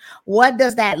saved, what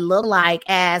does that look like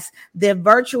as the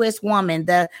virtuous woman,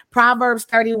 the Proverbs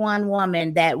 31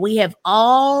 woman that we have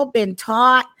all been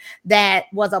taught that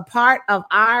was a part of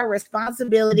our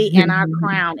responsibility and our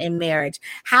crown in marriage?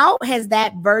 How has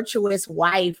that virtuous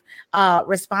wife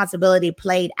responsibility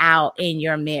played out in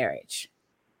your marriage?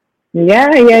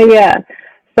 Yeah.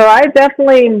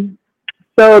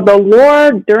 So the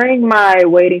Lord, during my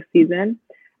waiting season,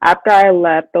 after I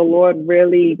left, the Lord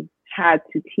really had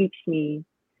to teach me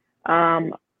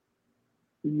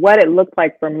what it looked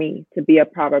like for me to be a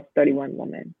Proverbs 31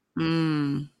 woman.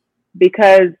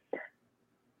 Because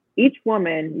each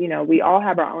woman, you know, we all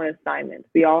have our own assignments.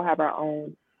 We all have our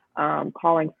own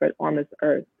calling on this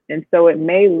earth. And so it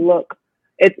may look,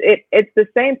 it's the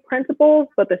same principles,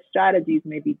 but the strategies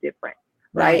may be different.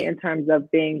 Right. In terms of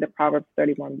being the Proverbs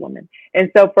 31 woman. And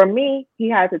so for me, he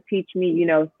had to teach me, you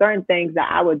know, certain things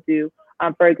that I would do.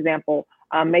 For example,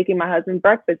 making my husband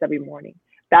breakfast every morning.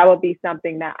 That would be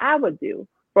something that I would do.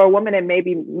 For a woman, it may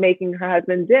be making her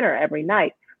husband dinner every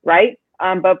night. Right.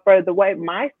 But for the way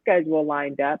my schedule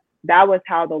lined up, that was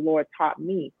how the Lord taught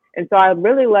me. And so I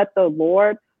really let the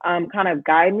Lord kind of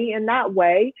guide me in that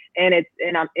way. And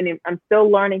I'm still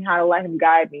learning how to let him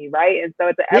guide me. Right. And so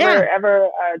it's an ever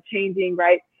changing,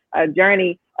 right,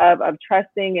 journey of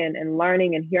trusting and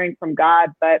learning and hearing from God.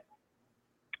 But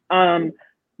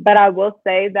I will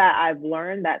say that I've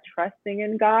learned that trusting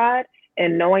in God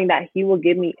and knowing that he will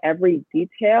give me every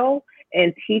detail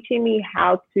and teaching me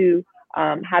how to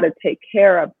take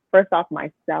care of, first off,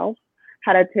 myself,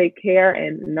 how to take care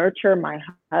and nurture my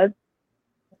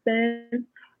husband,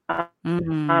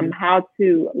 how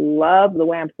to love the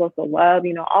way I'm supposed to love,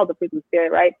 you know, all the fruits of the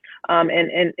spirit, right?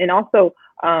 And also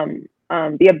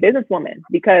be a businesswoman,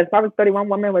 because Proverbs 31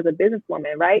 woman was a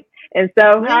businesswoman, right? And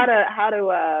so how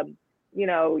to you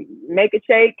know, make a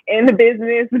shake in the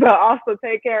business, but also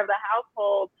take care of the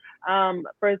household.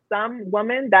 For some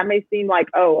women, that may seem like,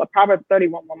 oh, a Proverbs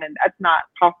 31 woman, that's not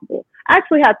possible. I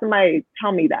actually had somebody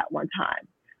tell me that one time.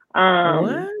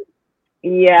 What?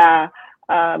 Yeah.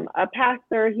 A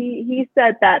pastor, he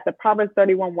said that the Proverbs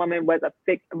 31 woman was a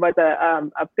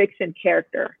fiction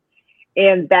character,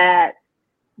 and that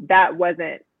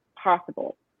wasn't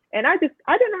possible. And I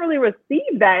didn't really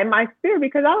receive that in my spirit,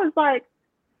 because I was like,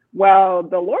 well,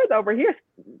 the Lord's over here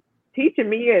teaching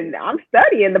me, and I'm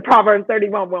studying the Proverbs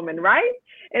 31 woman, right?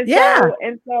 And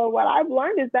so what I've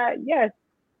learned is that, yes,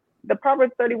 the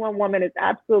Proverbs 31 woman is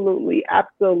absolutely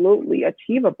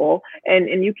achievable,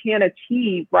 and you can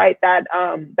achieve, right, that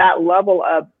level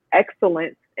of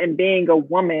excellence in being a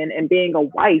woman and being a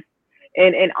wife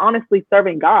and honestly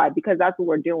serving God, because that's what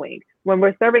we're doing. When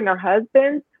we're serving our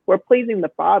husbands, we're pleasing the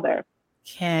Father.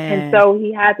 And so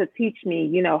he had to teach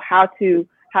me, how to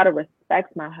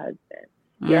respect my husband.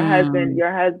 Your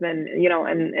husband,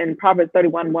 in Proverbs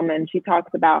 31 woman, she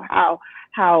talks about how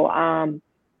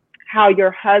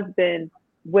your husband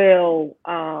will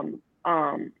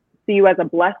see you as a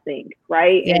blessing,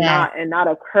 right? Yeah. And not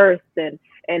a curse,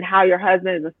 and how your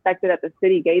husband is respected at the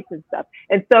city gates and stuff.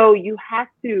 And so you have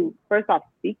to first off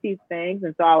speak these things.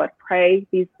 And so I would pray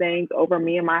these things over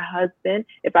me and my husband.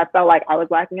 If I felt like I was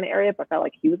lacking in an area, if I felt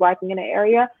like he was lacking in an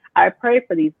area, I pray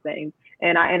for these things.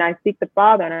 And I seek the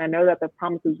Father, and I know that the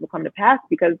promises will come to pass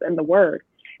because in the Word.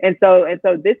 And so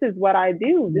this is what I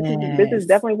do. This is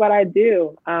definitely what I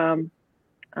do. I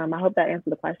hope that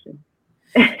answered the question.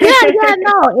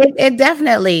 It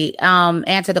definitely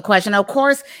answered the question. Of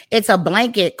course, it's a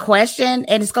blanket question,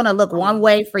 and it's going to look one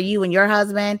way for you and your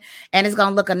husband, and it's going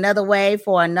to look another way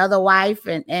for another wife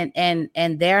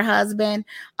and their husband.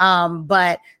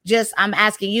 But just I'm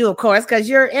asking you, of course, because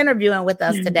you're interviewing with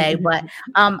us today. But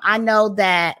I know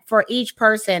that for each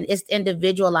person, it's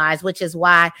individualized, which is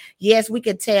why, yes, you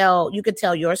could tell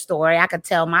your story. I could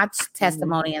tell my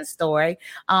testimony and story,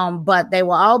 but they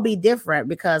will all be different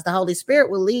because the Holy Spirit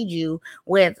will lead you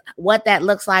with what that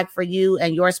looks like for you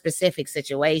and your specific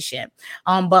situation.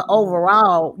 But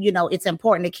overall, it's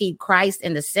important to keep Christ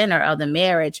in the center of the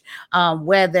marriage,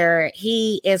 whether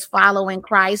he is following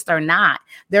Christ or not.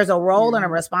 There's a role and a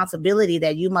responsibility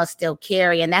that you must still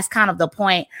carry. And that's kind of the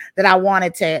point that I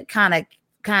wanted to kind of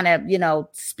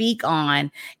speak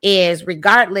on, is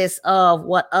regardless of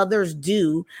what others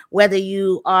do, whether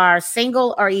you are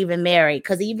single or even married,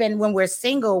 because even when we're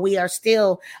single, we are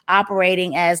still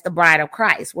operating as the bride of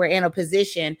Christ. We're in a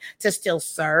position to still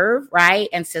serve, right?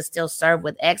 And to still serve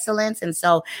with excellence. And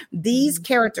so these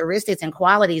characteristics and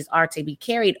qualities are to be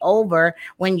carried over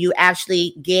when you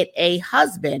actually get a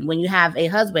husband, when you have a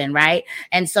husband, right?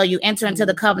 And so you enter into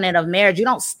the covenant of marriage. You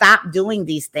don't stop doing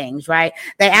these things, right?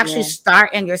 They actually start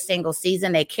in your single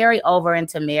season, they carry over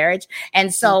into marriage.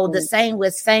 And so the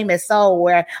same as so,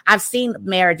 where I've seen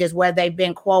marriages where they've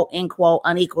been quote unquote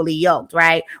unequally yoked,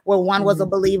 right? Where one was a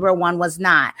believer, one was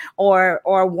not, or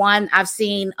one, I've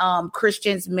seen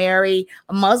Christians marry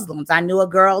Muslims. I knew a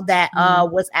girl that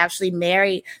was actually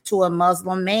married to a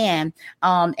Muslim man,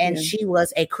 and she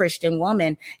was a Christian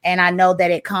woman. And I know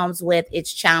that it comes with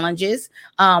its challenges,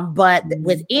 but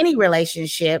with any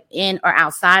relationship in or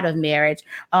outside of marriage,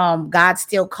 God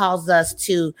still calls us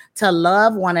to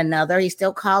love one another. He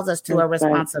still calls us to a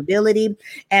responsibility.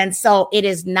 And so it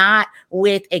is not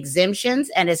with exemptions,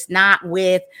 and it's not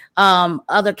with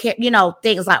other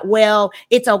things like, well,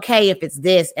 it's okay if it's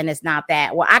this and it's not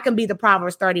that. Well, I can be the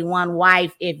Proverbs 31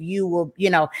 wife if you will,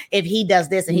 if he does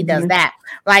this and he does that.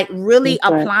 Like really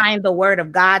applying the word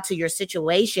of God to your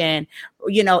situation,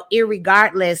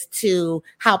 irregardless to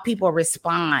how people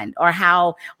respond or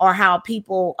how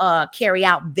people carry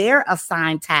out their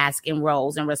assigned tasks and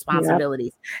roles and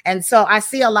responsibilities. And so I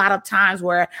see a lot of times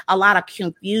where a lot of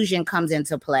confusion comes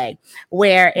into play,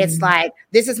 where it's like,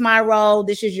 this is my role,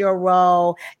 this is your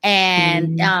role.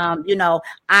 And,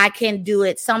 I can do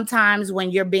it sometimes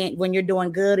when you're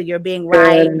doing good or you're being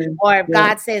right, or if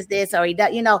God says this or he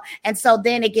does, and so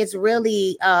then it gets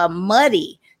really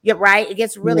muddy. You're right. It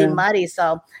gets really muddy.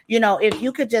 So, if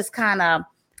you could just kind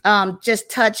of just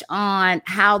touch on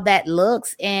how that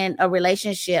looks in a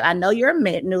relationship. I know you're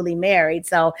newly married,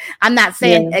 so I'm not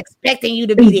saying expecting you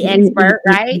to be the expert,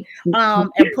 right?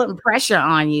 And putting pressure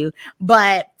on you,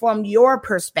 but from your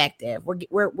perspective,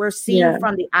 we're seeing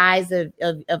from the eyes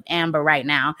of Amber right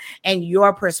now, and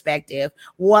your perspective,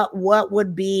 what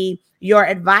would be your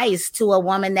advice to a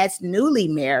woman that's newly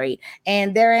married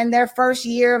and they're in their first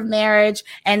year of marriage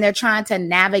and they're trying to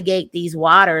navigate these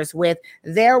waters with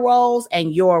their roles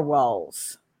and your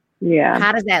roles? Yeah.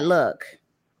 How does that look?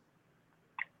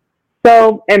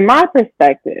 So in my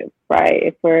perspective, right,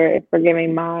 if we're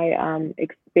giving my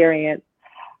experience,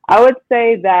 I would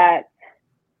say that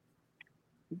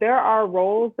there are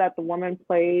roles that the woman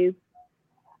plays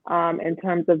in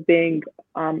terms of being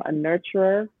a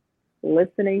nurturer,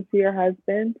 listening to your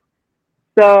husband.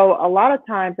 So a lot of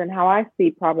times, and how I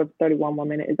see Proverbs 31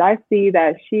 woman is I see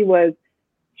that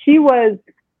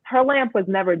her lamp was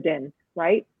never dimmed,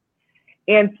 right?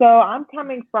 And so I'm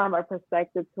coming from a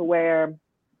perspective to where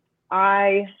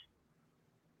at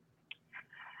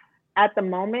the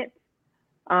moment,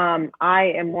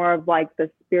 I am more of like the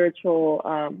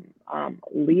spiritual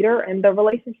leader in the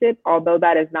relationship, although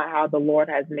that is not how the Lord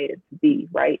has made it to be,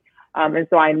 right? And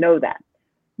so I know that.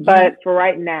 But for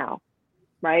right now,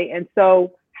 right? And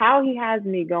so how he has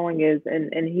me going is,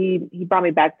 and he brought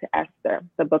me back to Esther,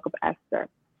 the book of Esther.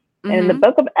 And in the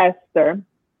book of Esther,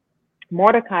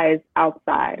 Mordecai is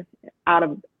outside,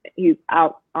 he's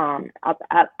out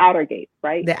at outer gates,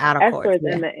 right? The outer Esther court, is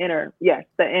in the inner,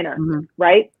 Mm-hmm.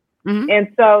 right? Mm-hmm.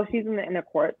 And so she's in the inner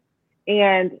court,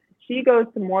 and she goes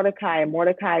to Mordecai, and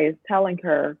Mordecai is telling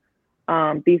her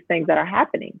these things that are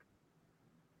happening,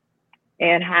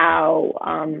 and how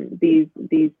these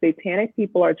satanic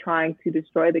people are trying to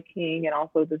destroy the king and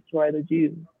also destroy the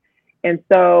Jews. And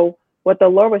so what the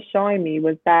Lord was showing me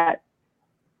was that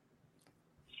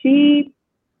she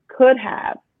could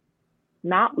have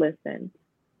not listened.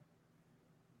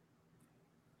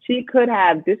 She could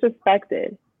have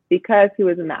disrespected because he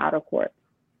was in the outer court,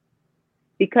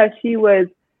 because she was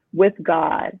with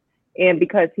God and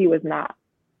because he was not.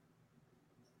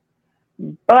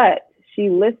 But she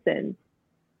listened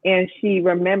and she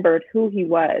remembered who he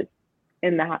was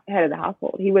in the head of the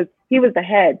household. He was the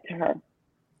head to her.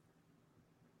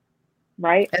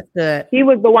 Right? That's good. He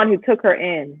was the one who took her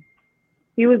in.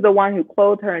 He was the one who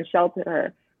clothed her and sheltered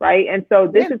her. Right? And so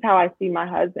this is how I see my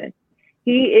husband.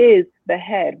 He is the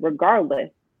head, regardless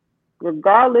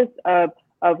of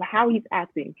how he's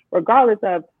acting, regardless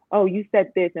of, oh, you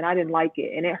said this and I didn't like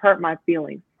it and it hurt my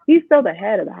feelings. He's still the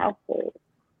head of the household.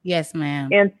 Yes, ma'am.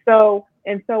 And so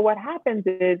what happens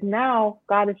is, now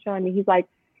God is showing me, he's like,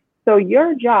 so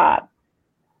your job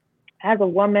as a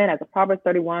woman, as a Proverbs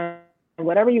 31,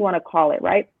 whatever you want to call it,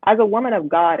 right? As a woman of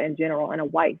God in general and a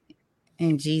wife.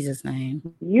 In Jesus'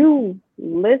 name. You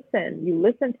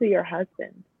listen to your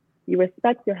husband. You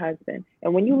respect your husband.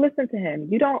 And when you listen to him,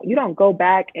 you don't go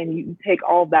back and you take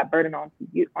all of that burden onto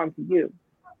you.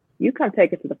 You come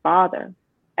take it to the Father.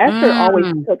 Esther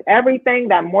always took everything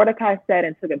that Mordecai said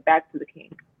and took it back to the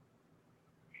king.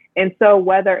 And so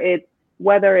whether it's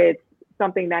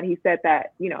something that he said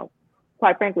that,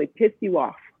 quite frankly, pissed you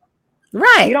off.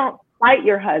 Right. You don't fight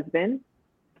your husband.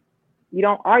 You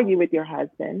don't argue with your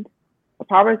husband. A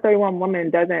Proverbs 31 woman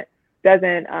doesn't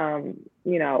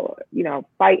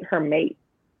fight her mate.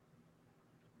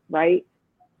 Right?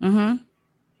 Mm-hmm.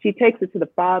 She takes it to the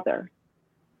Father.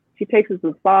 She takes it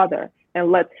to the Father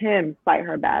and lets him fight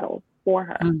her battles for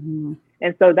her. Mm-hmm.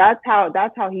 And so that's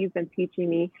how he's been teaching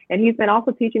me. And he's been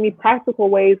also teaching me practical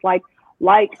ways, like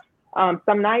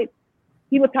some nights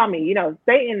he would tell me,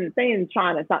 Satan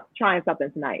trying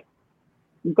something tonight.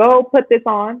 Go put this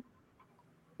on,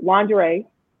 lingerie,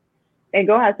 and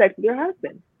go have sex with your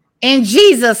husband. In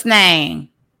Jesus' name.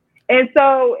 And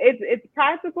so it's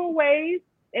practical ways,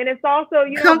 and it's also,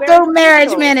 come through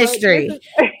marriage ministry.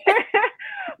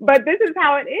 But this is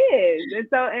how it is. And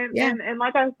so, and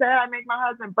like I said, I make my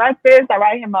husband breakfast. I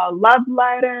write him a love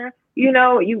letter. You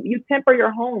temper your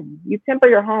home. You temper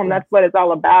your home. That's what it's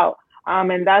all about.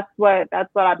 And that's what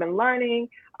I've been learning.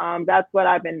 That's what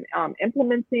I've been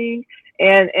implementing,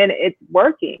 and it's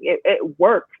working. It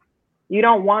works. You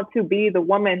don't want to be the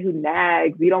woman who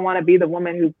nags. You don't want to be the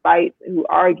woman who fights, who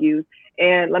argues.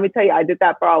 And let me tell you, I did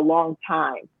that for a long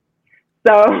time.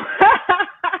 So,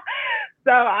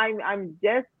 I'm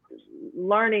just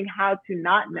learning how to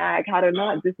not nag, how to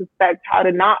not disrespect, how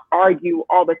to not argue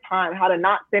all the time, how to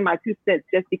not say my 2 cents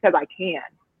just because I can,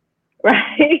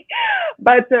 right?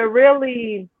 But to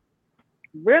really,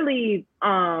 really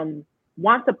want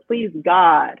to please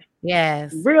God.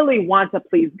 Yes. Really want to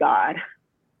please God.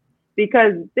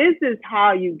 Because this is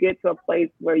how you get to a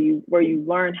place where you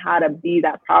learn how to be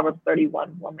that Proverbs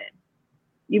 31 woman.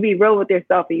 You be real with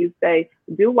yourself and you say,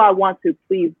 do I want to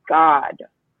please God?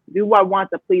 Do I want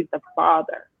to please the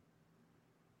Father?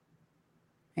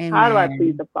 Amen. How do I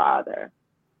please the Father?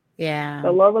 Yeah.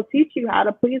 The Lord will teach you how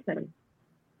to please him.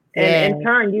 And in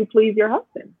turn, you please your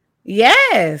husband.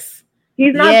 Yes.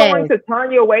 He's not going to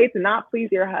turn you away to not please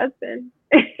your husband.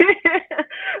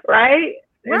 Right?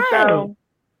 And so,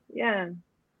 yeah.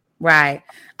 Right.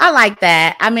 I like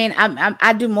that. I mean,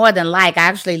 I do more than like, I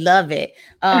actually love it.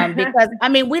 Because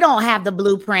we don't have the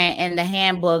blueprint and the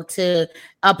handbook to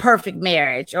a perfect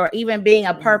marriage or even being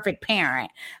a perfect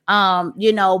parent.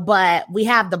 But we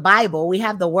have the Bible, we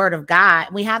have the Word of God,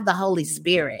 we have the Holy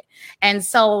Spirit. And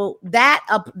so that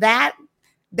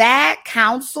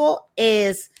counsel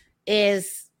is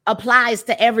applies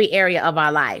to every area of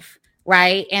our life.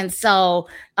 Right. And so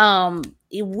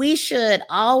we should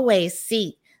always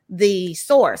seek the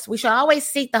source. We should always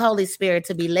seek the Holy Spirit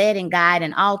to be led and guide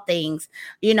in all things,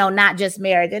 not just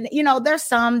marriage. And, there's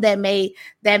some that may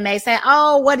say,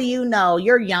 oh, what do you know?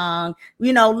 You're young,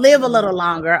 live a little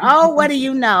longer. Oh, what do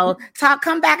you know?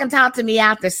 Come back and talk to me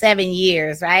after 7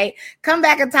 years, right? Come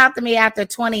back and talk to me after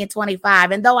 20 and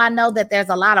 25. And though I know that there's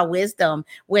a lot of wisdom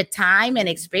with time and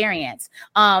experience,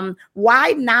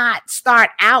 why not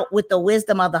start out with the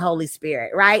wisdom of the Holy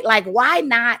Spirit, right? Like, why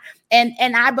not?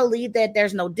 And I believe that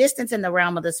there's no distance in the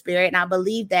realm of the spirit. And I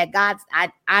believe that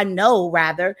I know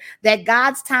that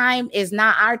God's time is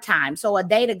not our time. So a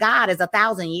day to God is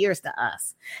 1,000 years to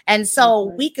us. And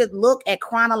so we could look at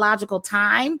chronological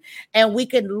time, and we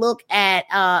could look at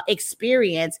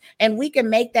experience, and we can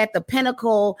make that the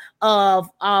pinnacle of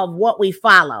what we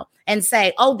follow. And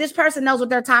say, oh, this person knows what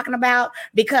they're talking about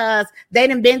because they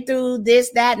done been through this,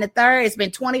 that, and the third. It's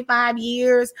been 25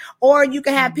 years. Or you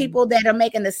can have people that are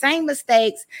making the same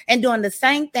mistakes and doing the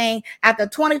same thing after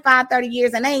 25, 30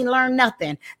 years, and they ain't learned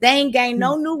nothing. They ain't gained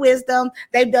no new wisdom.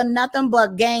 They've done nothing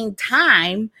but gain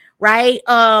time, right?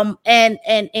 And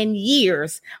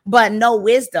years, but no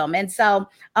wisdom. And so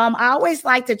I always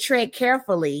like to tread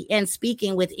carefully in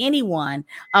speaking with anyone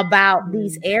about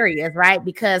these areas, right?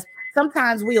 Because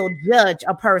sometimes we'll judge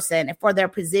a person for their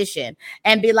position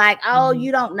and be like, oh,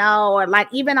 you don't know. Or like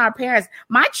even our parents,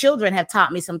 my children have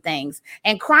taught me some things,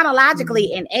 and chronologically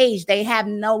in age, they have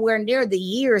nowhere near the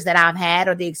years that I've had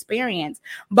or the experience,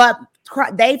 but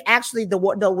they've actually,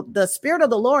 the Spirit of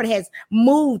the Lord has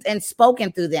moved and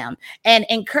spoken through them and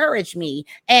encouraged me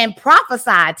and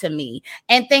prophesied to me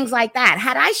and things like that.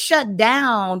 Had I shut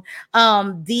down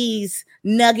these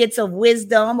nuggets of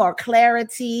wisdom or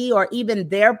clarity or even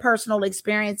their personal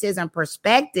experiences and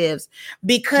perspectives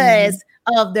because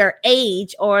of their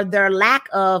age or their lack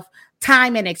of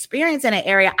time and experience in an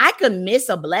area, I could miss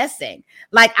a blessing.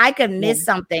 Like I could miss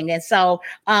something. And so,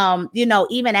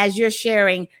 even as you're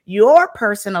sharing your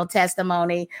personal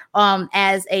testimony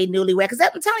as a newlywed, because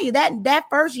I'm telling you that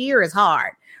first year is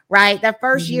hard. Right. That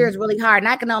first year is really hard.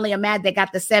 And I can only imagine they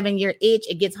got the 7-year itch.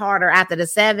 It gets harder after the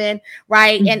 7.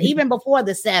 Right. And even before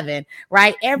the 7.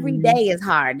 Right. Every day is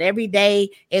hard. Every day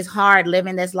is hard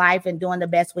living this life and doing the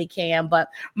best we can. But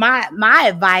my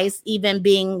advice, even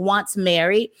being once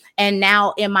married and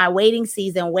now in my waiting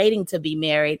season, waiting to be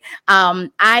married,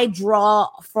 I draw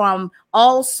from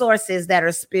all sources that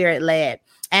are spirit led.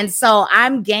 And so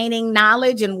I'm gaining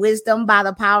knowledge and wisdom by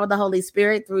the power of the Holy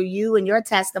Spirit through you and your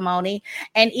testimony.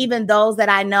 And even those that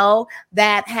I know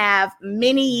that have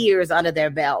many years under their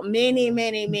belt, many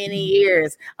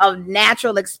years of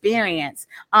natural experience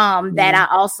that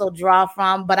I also draw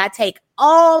from. But I take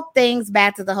all things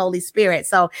back to the Holy Spirit.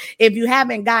 So if you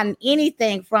haven't gotten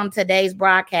anything from today's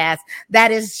broadcast, that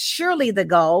is surely the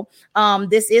goal.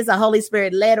 This is a Holy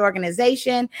Spirit led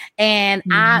organization, and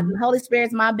the Holy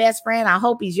Spirit's my best friend. I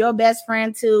hope he's your best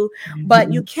friend too.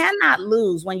 But you cannot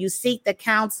lose when you seek the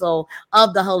counsel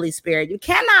of the Holy Spirit. You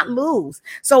cannot lose.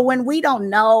 So when we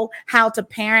don't know how to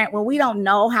parent, when we don't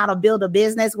know how to build a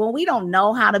business, when we don't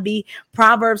know how to be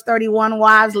Proverbs 31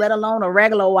 wives, let alone a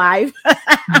regular wife,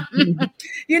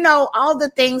 all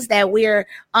the things that we're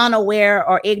unaware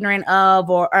or ignorant of,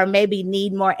 or maybe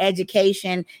need more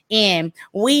education in,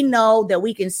 we know that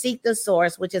we can seek the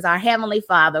source, which is our Heavenly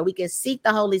Father. We can seek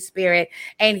the Holy Spirit,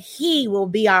 and He will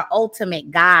be our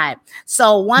ultimate guide.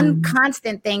 So one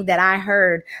constant thing that I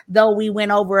heard, though we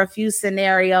went over a few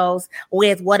scenarios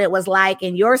with what it was like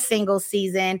in your single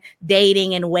season,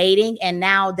 dating and waiting, and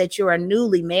now that you are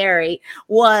newly married,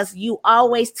 was you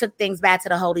always took things back to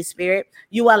the Holy Spirit.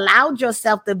 You allowed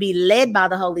yourself to be led by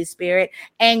the Holy Spirit,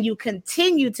 and you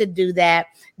continue to do that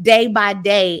day by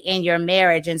day in your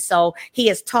marriage. And so He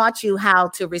has taught you how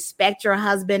to respect your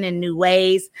husband in new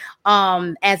ways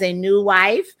as a new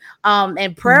wife,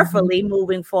 and prayerfully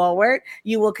moving forward,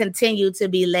 you will continue to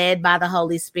be led by the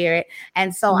Holy Spirit.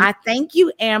 And so I thank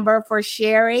you, Amber, for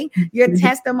sharing your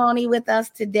testimony with us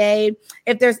today.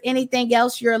 If there's anything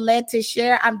else you're led to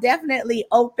share, I'm definitely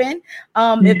open.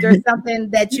 If there's something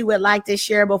that you would like to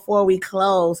share before we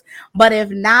close, but if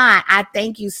not, I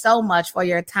thank you so much for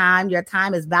your time. Your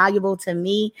time is valuable to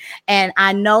me. And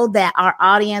I know that our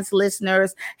audience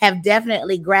listeners have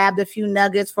definitely grabbed a few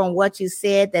nuggets from what you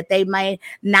said that they might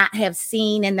not have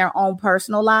seen in their own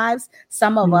personal lives.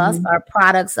 Some of us are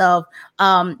products of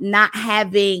not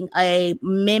having a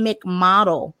mimic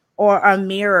model or a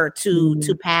mirror to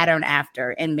pattern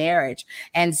after in marriage.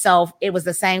 And so it was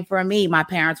the same for me. My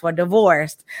parents were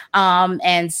divorced.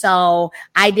 And so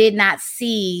I did not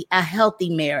see a healthy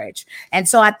marriage. And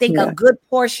so I think a good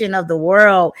portion of the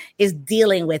world is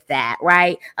dealing with that,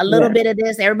 right? A little bit of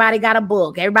this. Everybody got a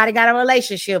book. Everybody got a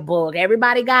relationship book.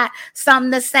 Everybody got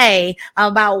something to say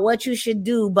about what you should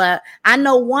do. But I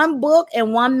know one book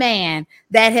and one man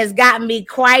that has gotten me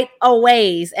quite a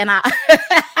ways. And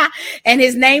and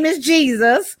his name is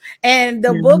Jesus. And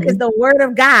the book is the Word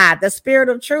of God, the Spirit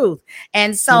of Truth.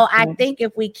 And so I think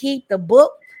if we keep the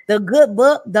book, the good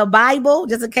book, the Bible,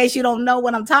 just in case you don't know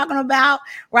what I'm talking about,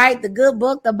 right? The good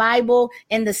book, the Bible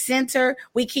in the center.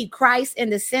 We keep Christ in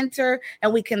the center,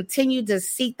 and we continue to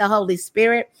seek the Holy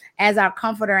Spirit as our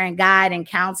comforter and guide and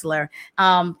counselor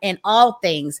in all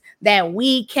things, that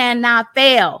we cannot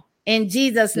fail. In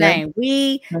Jesus' name,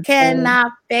 we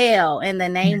cannot fail in the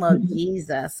name of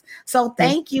Jesus. So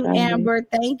thank you, Amber.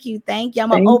 Thank you. I'm going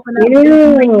to open up to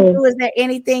you. Is there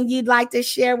anything you'd like to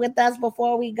share with us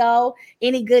before we go?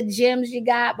 Any good gems you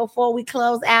got before we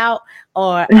close out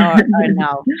or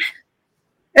no?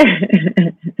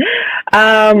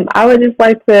 I would just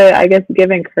like to, I guess,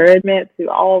 give encouragement to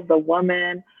all of the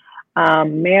women,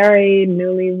 married,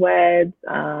 newlyweds,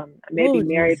 maybe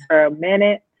married for a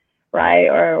minute, right?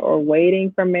 Or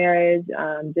waiting for marriage.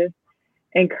 Just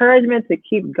encouragement to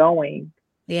keep going.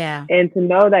 Yeah. And to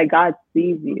know that God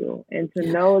sees you, and to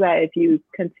know that if you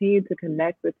continue to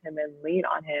connect with him and lean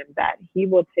on him, that he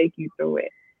will take you through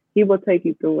it. He will take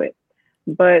you through it.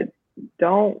 But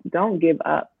don't give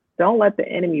up. Don't let the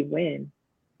enemy win.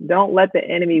 Don't let the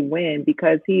enemy win,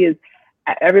 because he is,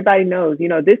 everybody knows,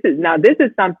 this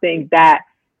is something that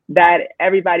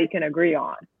everybody can agree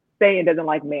on. Satan doesn't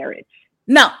like marriage.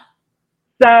 No.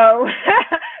 So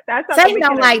that's something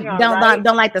Satan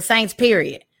don't like the saints,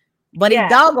 period. But he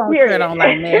doggone sure don't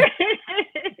like marriage.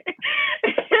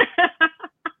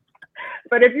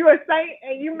 But if you're a saint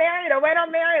and you married or wait on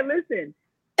married, listen.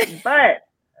 But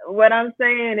what I'm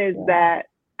saying is that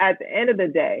at the end of the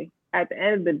day,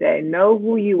 know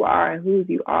who you are and whose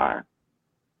you are.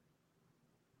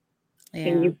 Yeah.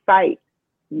 And you fight.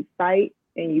 You fight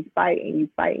and you fight and you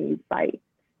fight and you fight.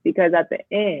 Because at the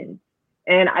end,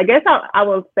 and I guess I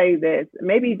will say this,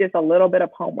 maybe just a little bit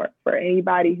of homework for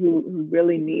anybody who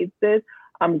really needs this.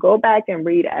 Go back and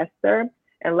read Esther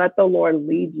and let the Lord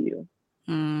lead you.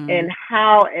 And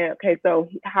how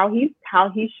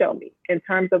he showed me in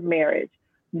terms of marriage.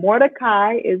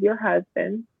 Mordecai is your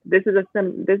husband. This is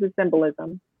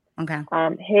symbolism. Okay.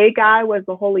 Haggai was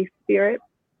the Holy Spirit,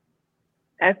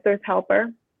 Esther's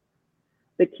helper.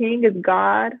 The king is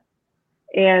God,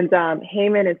 and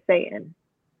Haman is Satan.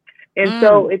 And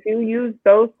so if you use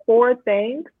those four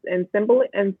things in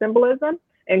symbolism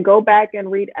and go back and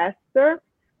read Esther,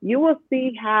 you will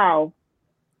see how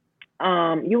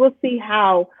you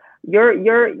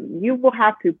will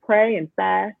have to pray and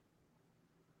fast,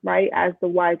 right? As the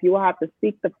wife, you will have to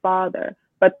seek the Father.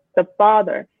 But the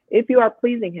Father, if you are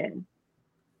pleasing him,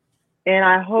 and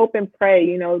I hope and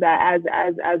pray, that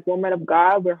as women of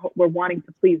God, we're wanting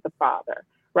to please the Father,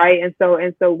 right? And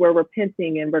so we're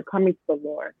repenting and we're coming to the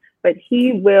Lord. But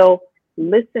he will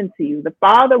listen to you. The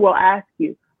Father will ask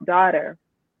you, daughter,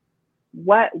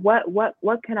 what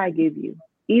can I give you?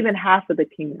 Even half of the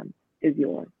kingdom is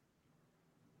yours.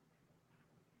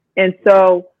 And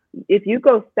so if you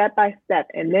go step by step,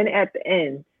 and then at the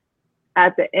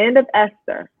end of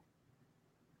Esther,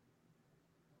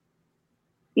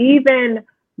 even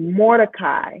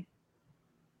Mordecai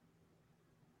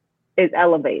is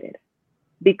elevated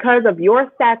because of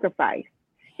your sacrifice.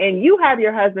 And you have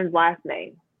your husband's last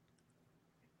name.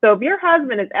 So if your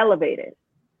husband is elevated,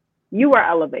 you are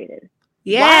elevated.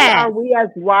 Yeah. Why are we as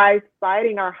wives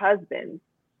fighting our husbands?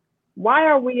 Why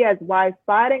are we as wives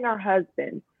fighting our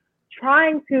husbands,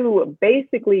 trying to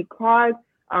basically cause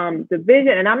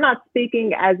division? And I'm not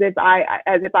speaking as if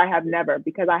I have never,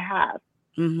 because I have.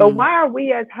 Mm-hmm. But why are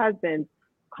we as husbands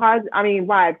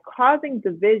wives causing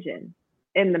division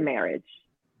in the marriage?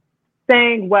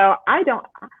 Saying, well,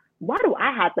 why do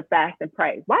I have to fast and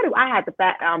pray? Why do I have to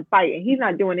fight and he's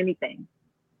not doing anything?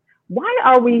 Why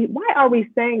are we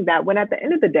saying that when at the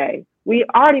end of the day, we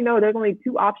already know there's only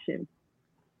two options.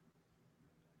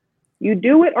 You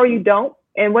do it or you don't.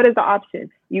 And what is the option?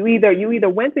 You either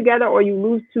win together or you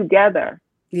lose together.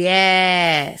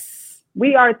 Yes.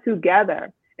 We are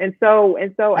together. And so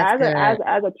as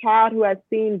a child who has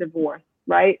seen divorce,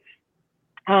 right?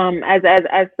 As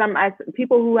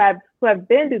people who have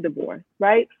been through divorce,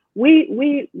 right?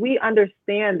 We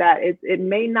understand that it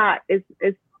may not,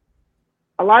 it's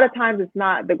a lot of times it's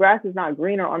not, the grass is not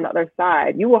greener on the other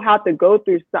side. You will have to go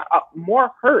through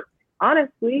more hurt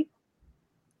honestly,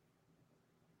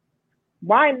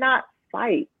 why not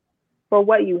fight for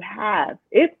what you have?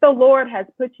 If the Lord has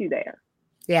put you there.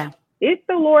 Yeah. If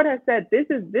the Lord has said, this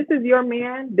is your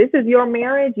man, this is your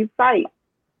marriage, you fight.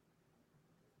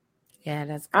 Yeah,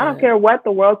 that's good. I don't care what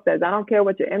the world says. I don't care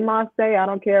what your in-laws say. I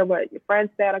don't care what your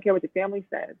friends say. I don't care what your family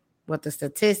says. What the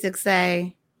statistics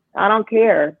say. I don't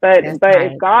care. But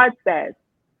right. if God says,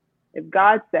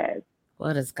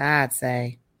 what does God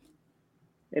say?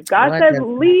 If God says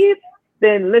leave,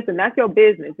 then listen, that's your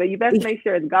business. But you best make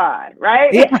sure it's God,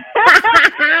 right? Yeah.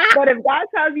 But if God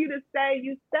tells you to stay,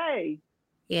 you stay.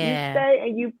 Yeah. You stay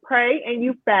and you pray and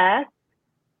you fast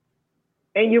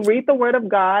and you read the word of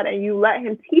God and you let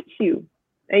him teach you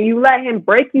and you let him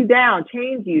break you down,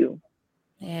 change you.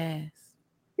 Yes.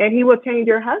 And he will change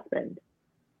your husband.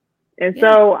 And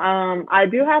so I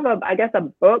do have a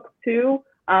book too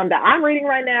that I'm reading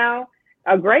right now.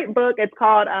 A great book. It's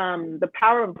called The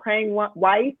Power of a Praying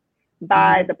Wife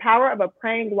by The Power of a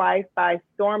Praying Wife by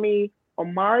Stormy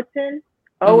Omartian,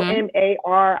 Omaritan.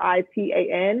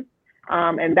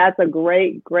 And that's a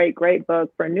great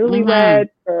book for newlyweds,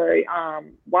 for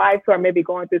wives who are maybe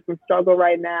going through some struggle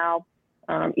right now.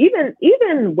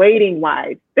 Even waiting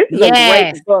wives. This is a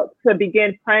great book to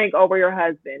begin praying over your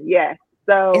husband. Yes.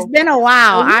 So it's been a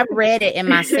while. I've read it in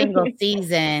my single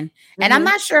season, and I'm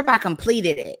not sure if I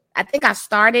completed it. I think I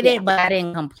started it, but I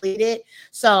didn't complete it.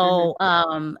 So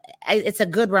it's a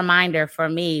good reminder for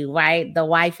me, right? The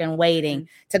wife in waiting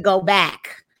to go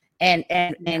back and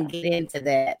get into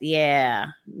that.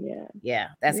 Yeah.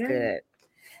 That's good.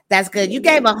 That's good. You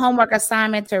gave a homework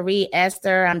assignment to read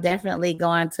Esther. I'm definitely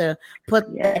going to put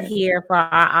that here for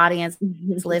our audience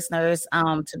listeners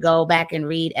to go back and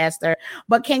read Esther.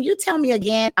 But can you tell me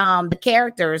again the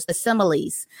characters, the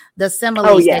similes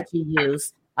that you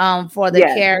use for the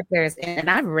characters? And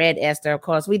I've read Esther, of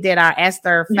course. We did our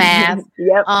Esther fast,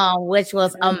 which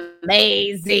was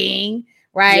amazing.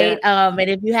 Right. And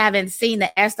if you haven't seen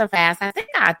the Esther fast, I think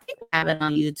we have it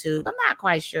on YouTube. I'm not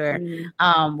quite sure.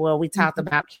 Where we talked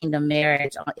about kingdom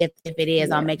marriage. If it is,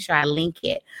 I'll make sure I link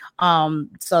it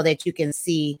so that you can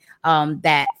see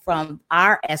that from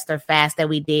our Esther fast that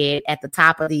we did at the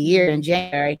top of the year in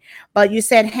January. But you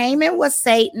said Haman was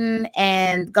Satan,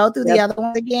 and go through the other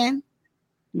ones again.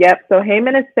 Yep. So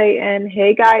Haman is Satan.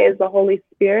 Haggai is the Holy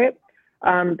Spirit.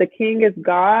 The king is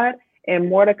God. And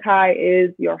Mordecai is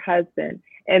your husband.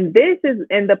 And this is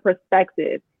in the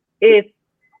perspective if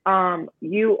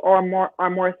you are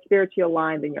more spiritually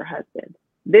aligned than your husband.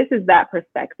 This is that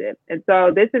perspective. And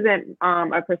so this isn't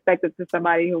a perspective to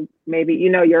somebody who maybe,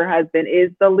 your husband is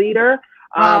the leader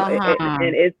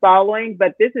and is following,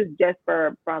 but this is just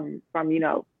from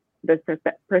this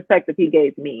perspective he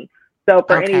gave me. So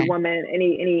for any woman,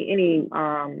 any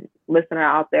listener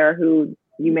out there who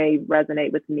you may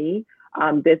resonate with me,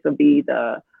 this will be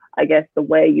the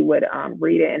way you would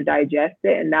read it and digest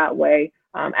it, and that way,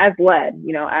 as led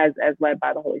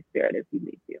by the Holy Spirit as He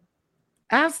leads you.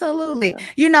 Absolutely.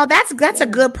 That's a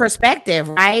good perspective,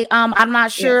 right? I'm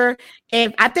not sure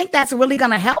if I think that's really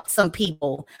going to help some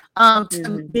people,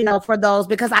 for those,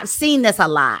 because I've seen this a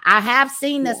lot. I have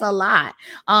seen this a lot,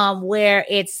 where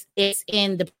it's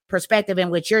in the perspective in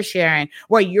which you're sharing,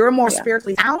 where you're more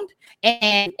spiritually sound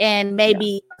and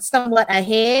maybe somewhat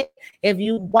ahead. If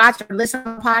you watch or listen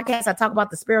to the podcast, I talk about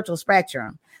the spiritual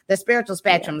spectrum.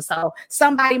 So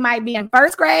somebody might be in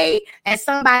first grade and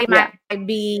somebody might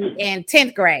be in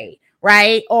 10th grade,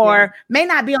 right? Or may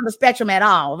not be on the spectrum at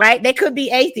all, right? They could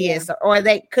be atheists or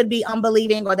they could be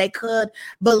unbelieving, or they could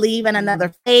believe in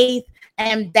another faith.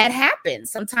 And that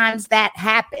happens. Sometimes that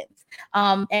happens.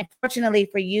 And fortunately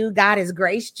for you, God has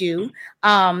graced you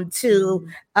to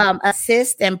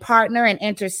assist and partner and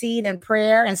intercede in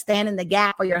prayer and stand in the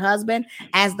gap for your husband,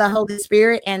 as the Holy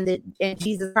Spirit and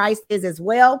Jesus Christ is as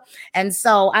well. And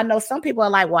so I know some people are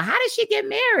like, well, how did she get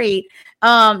married?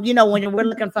 When we're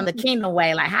looking from the kingdom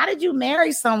way, like, how did you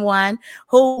marry someone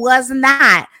who was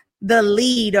not the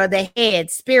lead or the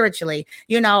head spiritually,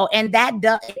 and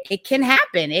it can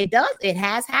happen. It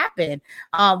has happened,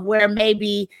 where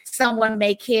maybe someone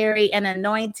may carry an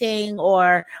anointing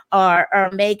or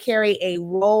may carry a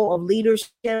role of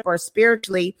leadership or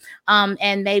spiritually,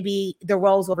 and maybe the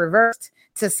roles were reversed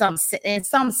in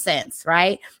some sense,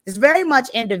 right? It's very much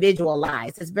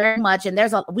individualized. It's very much, and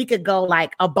we could go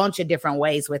like a bunch of different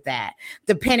ways with that,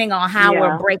 depending on how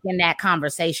we're breaking that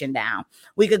conversation down.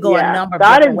 We could go a number of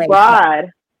different ways.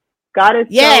 God is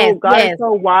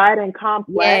so wide and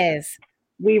complex. Yes.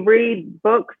 We read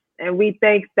books and we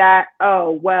think that,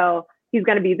 oh, well, he's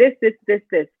going to be this,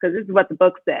 because this is what the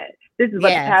book said. This is what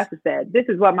the pastor said. This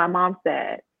is what my mom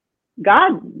said.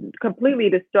 God completely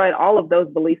destroyed all of those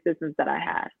belief systems that I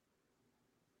had.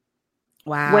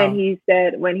 Wow. When he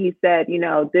said, you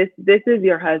know, this is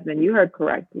your husband. You heard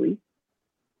correctly.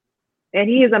 And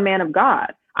he is a man of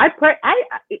God. I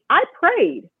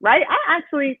prayed, right?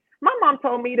 My mom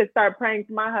told me to start praying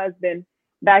for my husband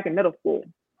back in middle school.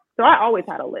 So I always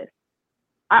had a list.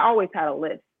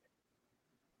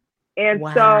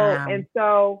 And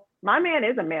so my man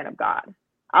is a man of God.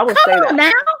 I will say that.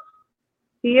 Now?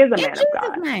 He is a man of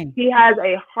God. Name. He has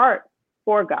a heart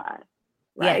for God,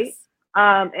 right? Yes.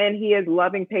 And he is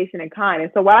loving, patient, and kind.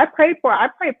 And so what I prayed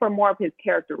for more of his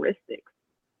characteristics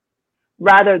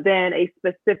rather than a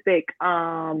specific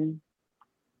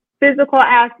physical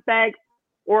aspect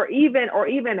or even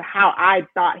how I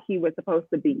thought he was supposed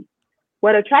to be.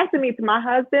 What attracted me to my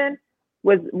husband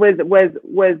was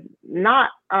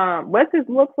not his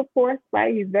looks, of course,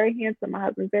 right? He's very handsome. My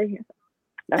husband's very handsome.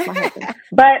 That's my husband.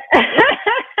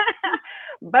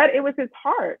 But it was his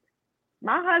heart.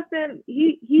 My husband,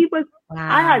 he was.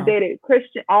 Wow. I had dated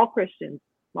all Christians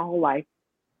my whole life.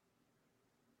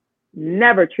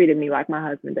 Never treated me like my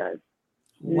husband does.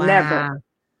 Wow. Never.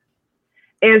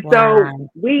 And so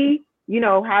we,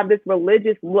 have this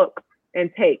religious look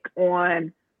and take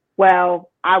on,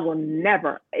 well, I will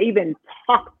never even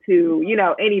talk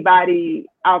to, anybody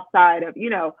outside of,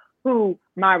 who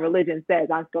my religion says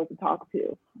I'm supposed to talk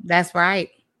to. That's right.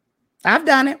 I've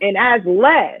done it. And as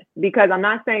led, because I'm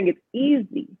not saying it's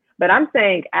easy, but I'm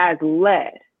saying as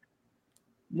led.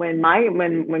 When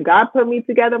God put me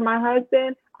together, my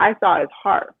husband, I saw his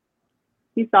heart.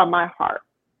 He saw my heart.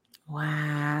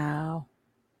 Wow.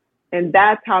 And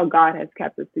that's how God has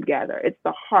kept us together. It's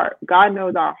the heart. God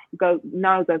knows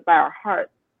us by our heart.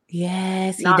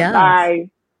 Yes, he does.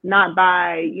 Not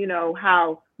by,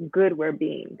 how good we're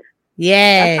being.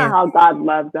 Yes. That's not how God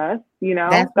loves us,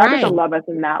 That's God right. doesn't love us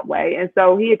in that way. And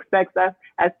so he expects us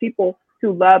as people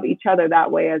to love each other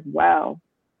that way as well.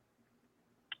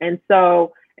 And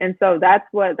so that's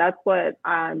what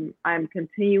I'm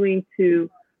continuing to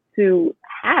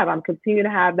have. I'm continuing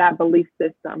to have that belief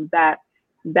system that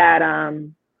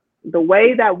the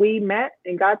way that we met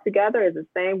and got together is the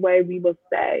same way we will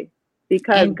stay,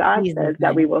 because God says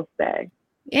that we will stay.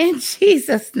 In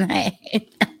Jesus' name.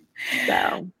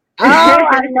 So.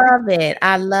 I love it.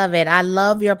 I love it. I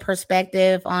love your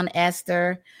perspective on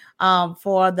Esther.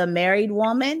 For the married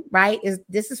woman, right?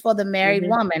 This is for the married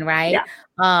woman, right?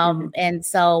 Yeah. And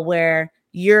so where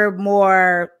you're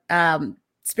more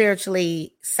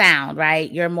spiritually sound,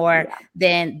 right? You're more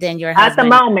than your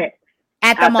husband.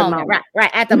 At the moment.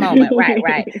 Right. At the moment.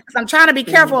 Right. Because I'm trying to be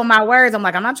careful with my words. I'm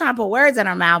not trying to put words in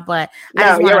her mouth, but I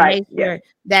just want to make sure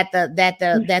that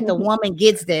the woman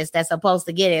gets this, that's supposed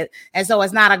to get it. And so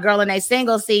it's not a girl in a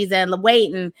single season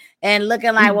waiting and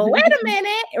looking like, well, wait a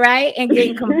minute, right? And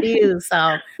getting confused.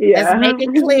 So let's make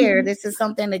it clear. This is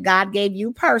something that God gave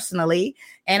you personally.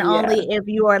 And only if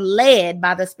you are led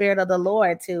by the Spirit of the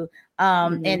Lord to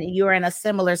and you're in a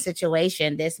similar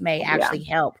situation, this may actually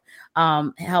help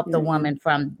the woman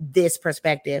from this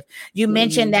perspective. You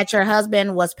mentioned that your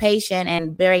husband was patient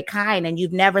and very kind, and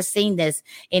you've never seen this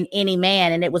in any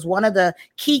man. And it was one of the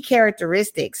key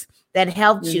characteristics that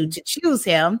helped you to choose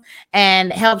him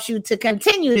and helps you to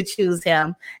continue to choose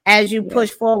him as you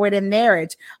push forward in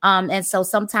marriage. And so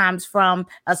sometimes from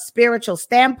a spiritual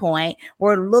standpoint,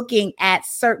 we're looking at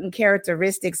certain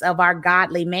characteristics of our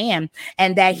godly man,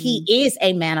 and that he is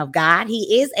a man of God.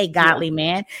 He is a godly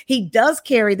man. He does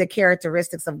carry the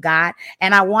characteristics of God.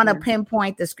 And I want to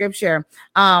pinpoint the scripture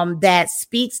that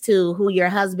speaks to who your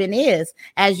husband is,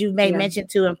 as you may mention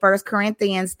to in 1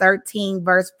 Corinthians 13,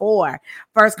 verse 4.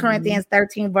 1 Corinthians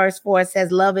 13, verse 4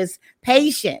 says, love is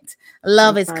patient.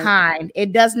 Love is kind.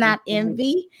 It does not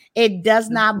envy. It does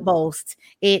not boast.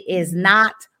 It is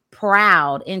not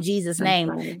proud, in Jesus'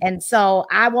 name. And so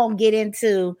I won't get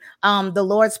into, the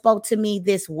Lord spoke to me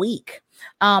this week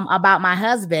about my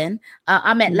husband.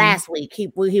 I meant last week. He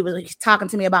was talking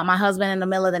to me about my husband in the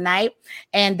middle of the night.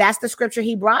 And that's the scripture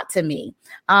he brought to me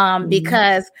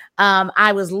because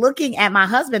I was looking at my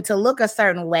husband to look a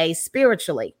certain way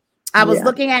spiritually. I was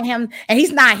looking at him, and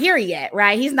he's not here yet,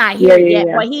 right? He's not here yet.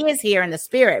 Well, he is here in the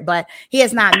spirit, but he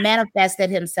has not manifested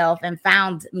himself and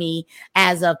found me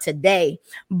as of today.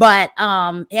 But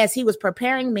as he was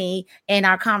preparing me in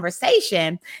our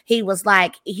conversation, he was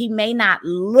like, he may not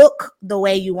look the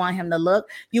way you want him to look.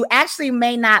 You actually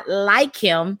may not like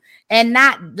him, and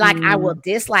not like I will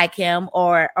dislike him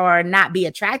or not be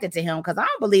attracted to him, because I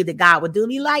don't believe that God would do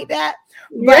me like that.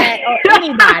 But or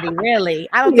anybody really,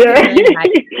 I don't think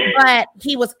anybody. But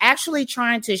he was actually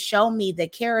trying to show me the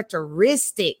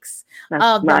characteristics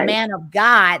of the man of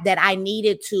God that I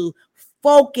needed to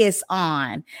focus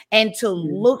on and to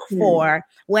look for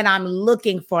when I'm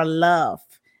looking for love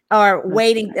or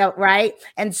waiting, right?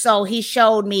 And so he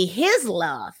showed me his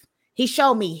love. He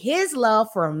showed me his love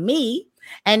for me.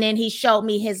 And then he showed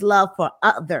me his love for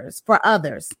others.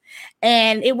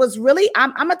 And it was really,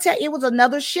 I'm going to tell you, it was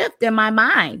another shift in my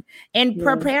mind in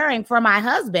preparing for my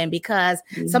husband, because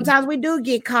sometimes we do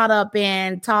get caught up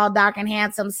in tall, dark, and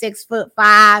handsome,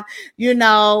 6'5",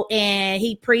 and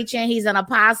he preaching, he's an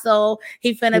apostle.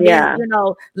 He finna be,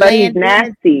 but he's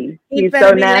nasty. He's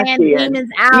so nasty. Demons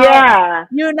out.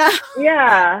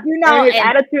 Yeah. And his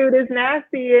attitude is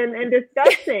nasty and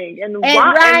disgusting. And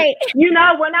right. We're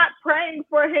not praying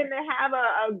for him to have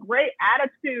a great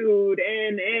attitude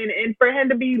and for him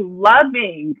to be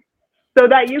loving, so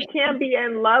that you can be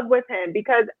in love with him,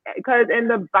 because in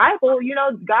the Bible,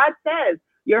 God says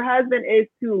your husband is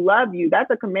to love you.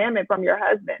 That's a commandment from your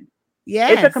husband.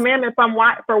 Yes. It's a commandment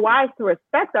for wives to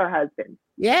respect our husbands.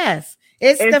 Yes.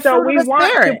 It's the fruit of the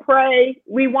Spirit.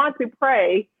 We want to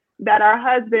pray that our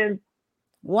husbands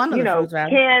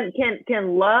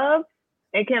can love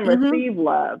and can receive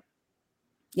love.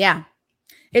 Yeah.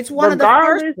 It's one of the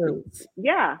first fruits.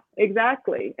 Yeah,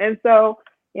 exactly. And so,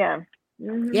 yeah.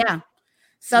 Yeah.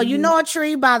 So you know a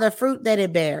tree by the fruit that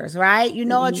it bears, right? You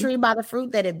know a tree by the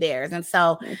fruit that it bears. And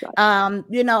so,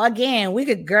 again, we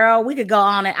could go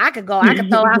on and I could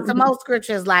throw out some more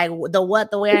scriptures like the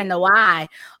what, the where, and the why.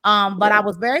 But I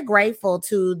was very grateful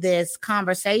to this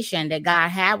conversation that God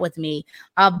had with me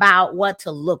about what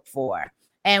to look for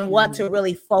and what to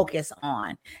really focus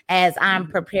on as I'm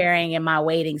preparing in my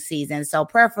waiting season. So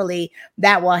prayerfully,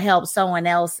 that will help someone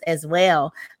else as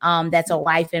well. That's a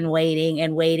wife in waiting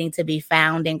and waiting to be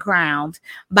found and crowned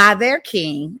by their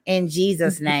King in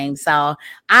Jesus' name. So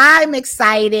I'm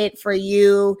excited for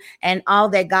you and all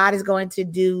that God is going to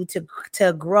do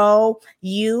to grow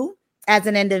you as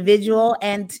an individual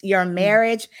and your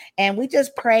marriage. And we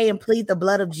just pray and plead the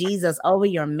blood of Jesus over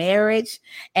your marriage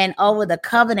and over the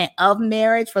covenant of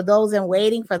marriage for those in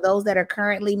waiting, for those that are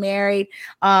currently married.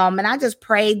 And I just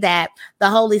pray that the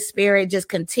Holy Spirit just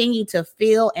continue to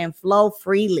fill and flow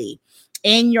freely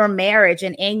in your marriage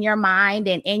and in your mind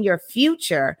and in your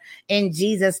future in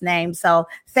Jesus' name. So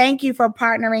thank you for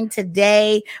partnering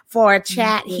today for a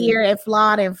chat here at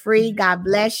Flawed and Free. God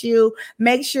bless you.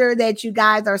 Make sure that you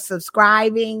guys are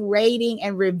subscribing, rating,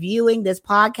 and reviewing this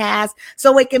podcast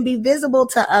so it can be visible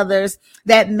to others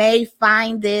that may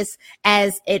find this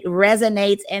as it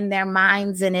resonates in their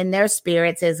minds and in their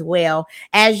spirits as well.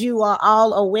 As you are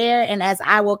all aware, and as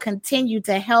I will continue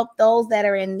to help those that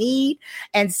are in need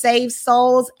and save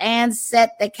souls and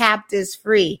set the captives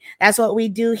free. That's what we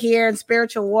do here in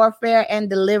Spiritual Warfare and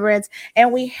Deliverance.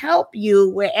 And we help you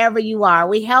wherever you are.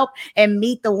 We help and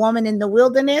meet the woman in the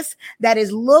wilderness that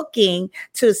is looking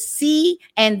to see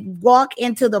and walk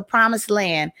into the promised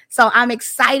land. So I'm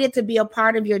excited to be a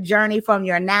part of your journey from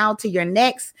your now to your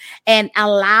next, and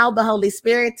allow the Holy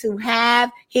Spirit to have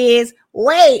his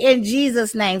way in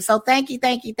Jesus' name. So thank you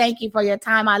for your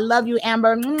time. I love you,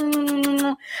 Amber.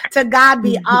 To God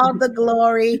be all the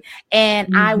glory.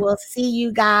 And I will see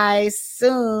you guys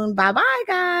soon. Bye-bye,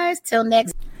 guys. Till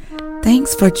next.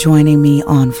 Thanks for joining me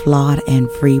on Flawed and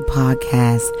Free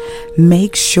Podcast.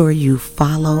 Make sure you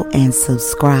follow and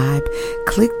subscribe.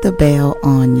 Click the bell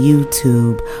on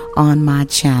YouTube on my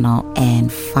channel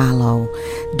and follow.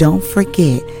 Don't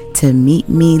forget to meet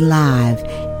me live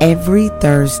every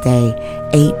Thursday,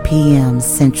 8 p.m.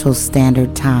 Central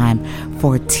Standard Time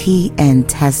for Tea and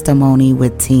Testimony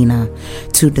with Tina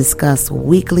to discuss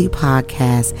weekly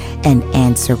podcasts and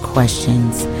answer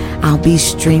questions. I'll be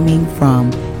streaming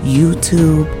from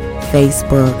YouTube,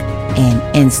 Facebook, and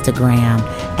Instagram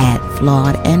at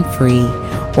Flawed and Free,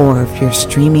 or if you're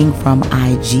streaming from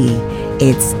IG,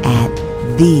 it's at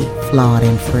The Flawed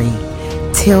and Free.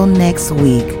 Till next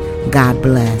week, God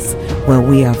bless, where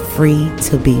we are free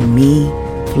to be me,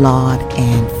 flawed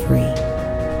and free.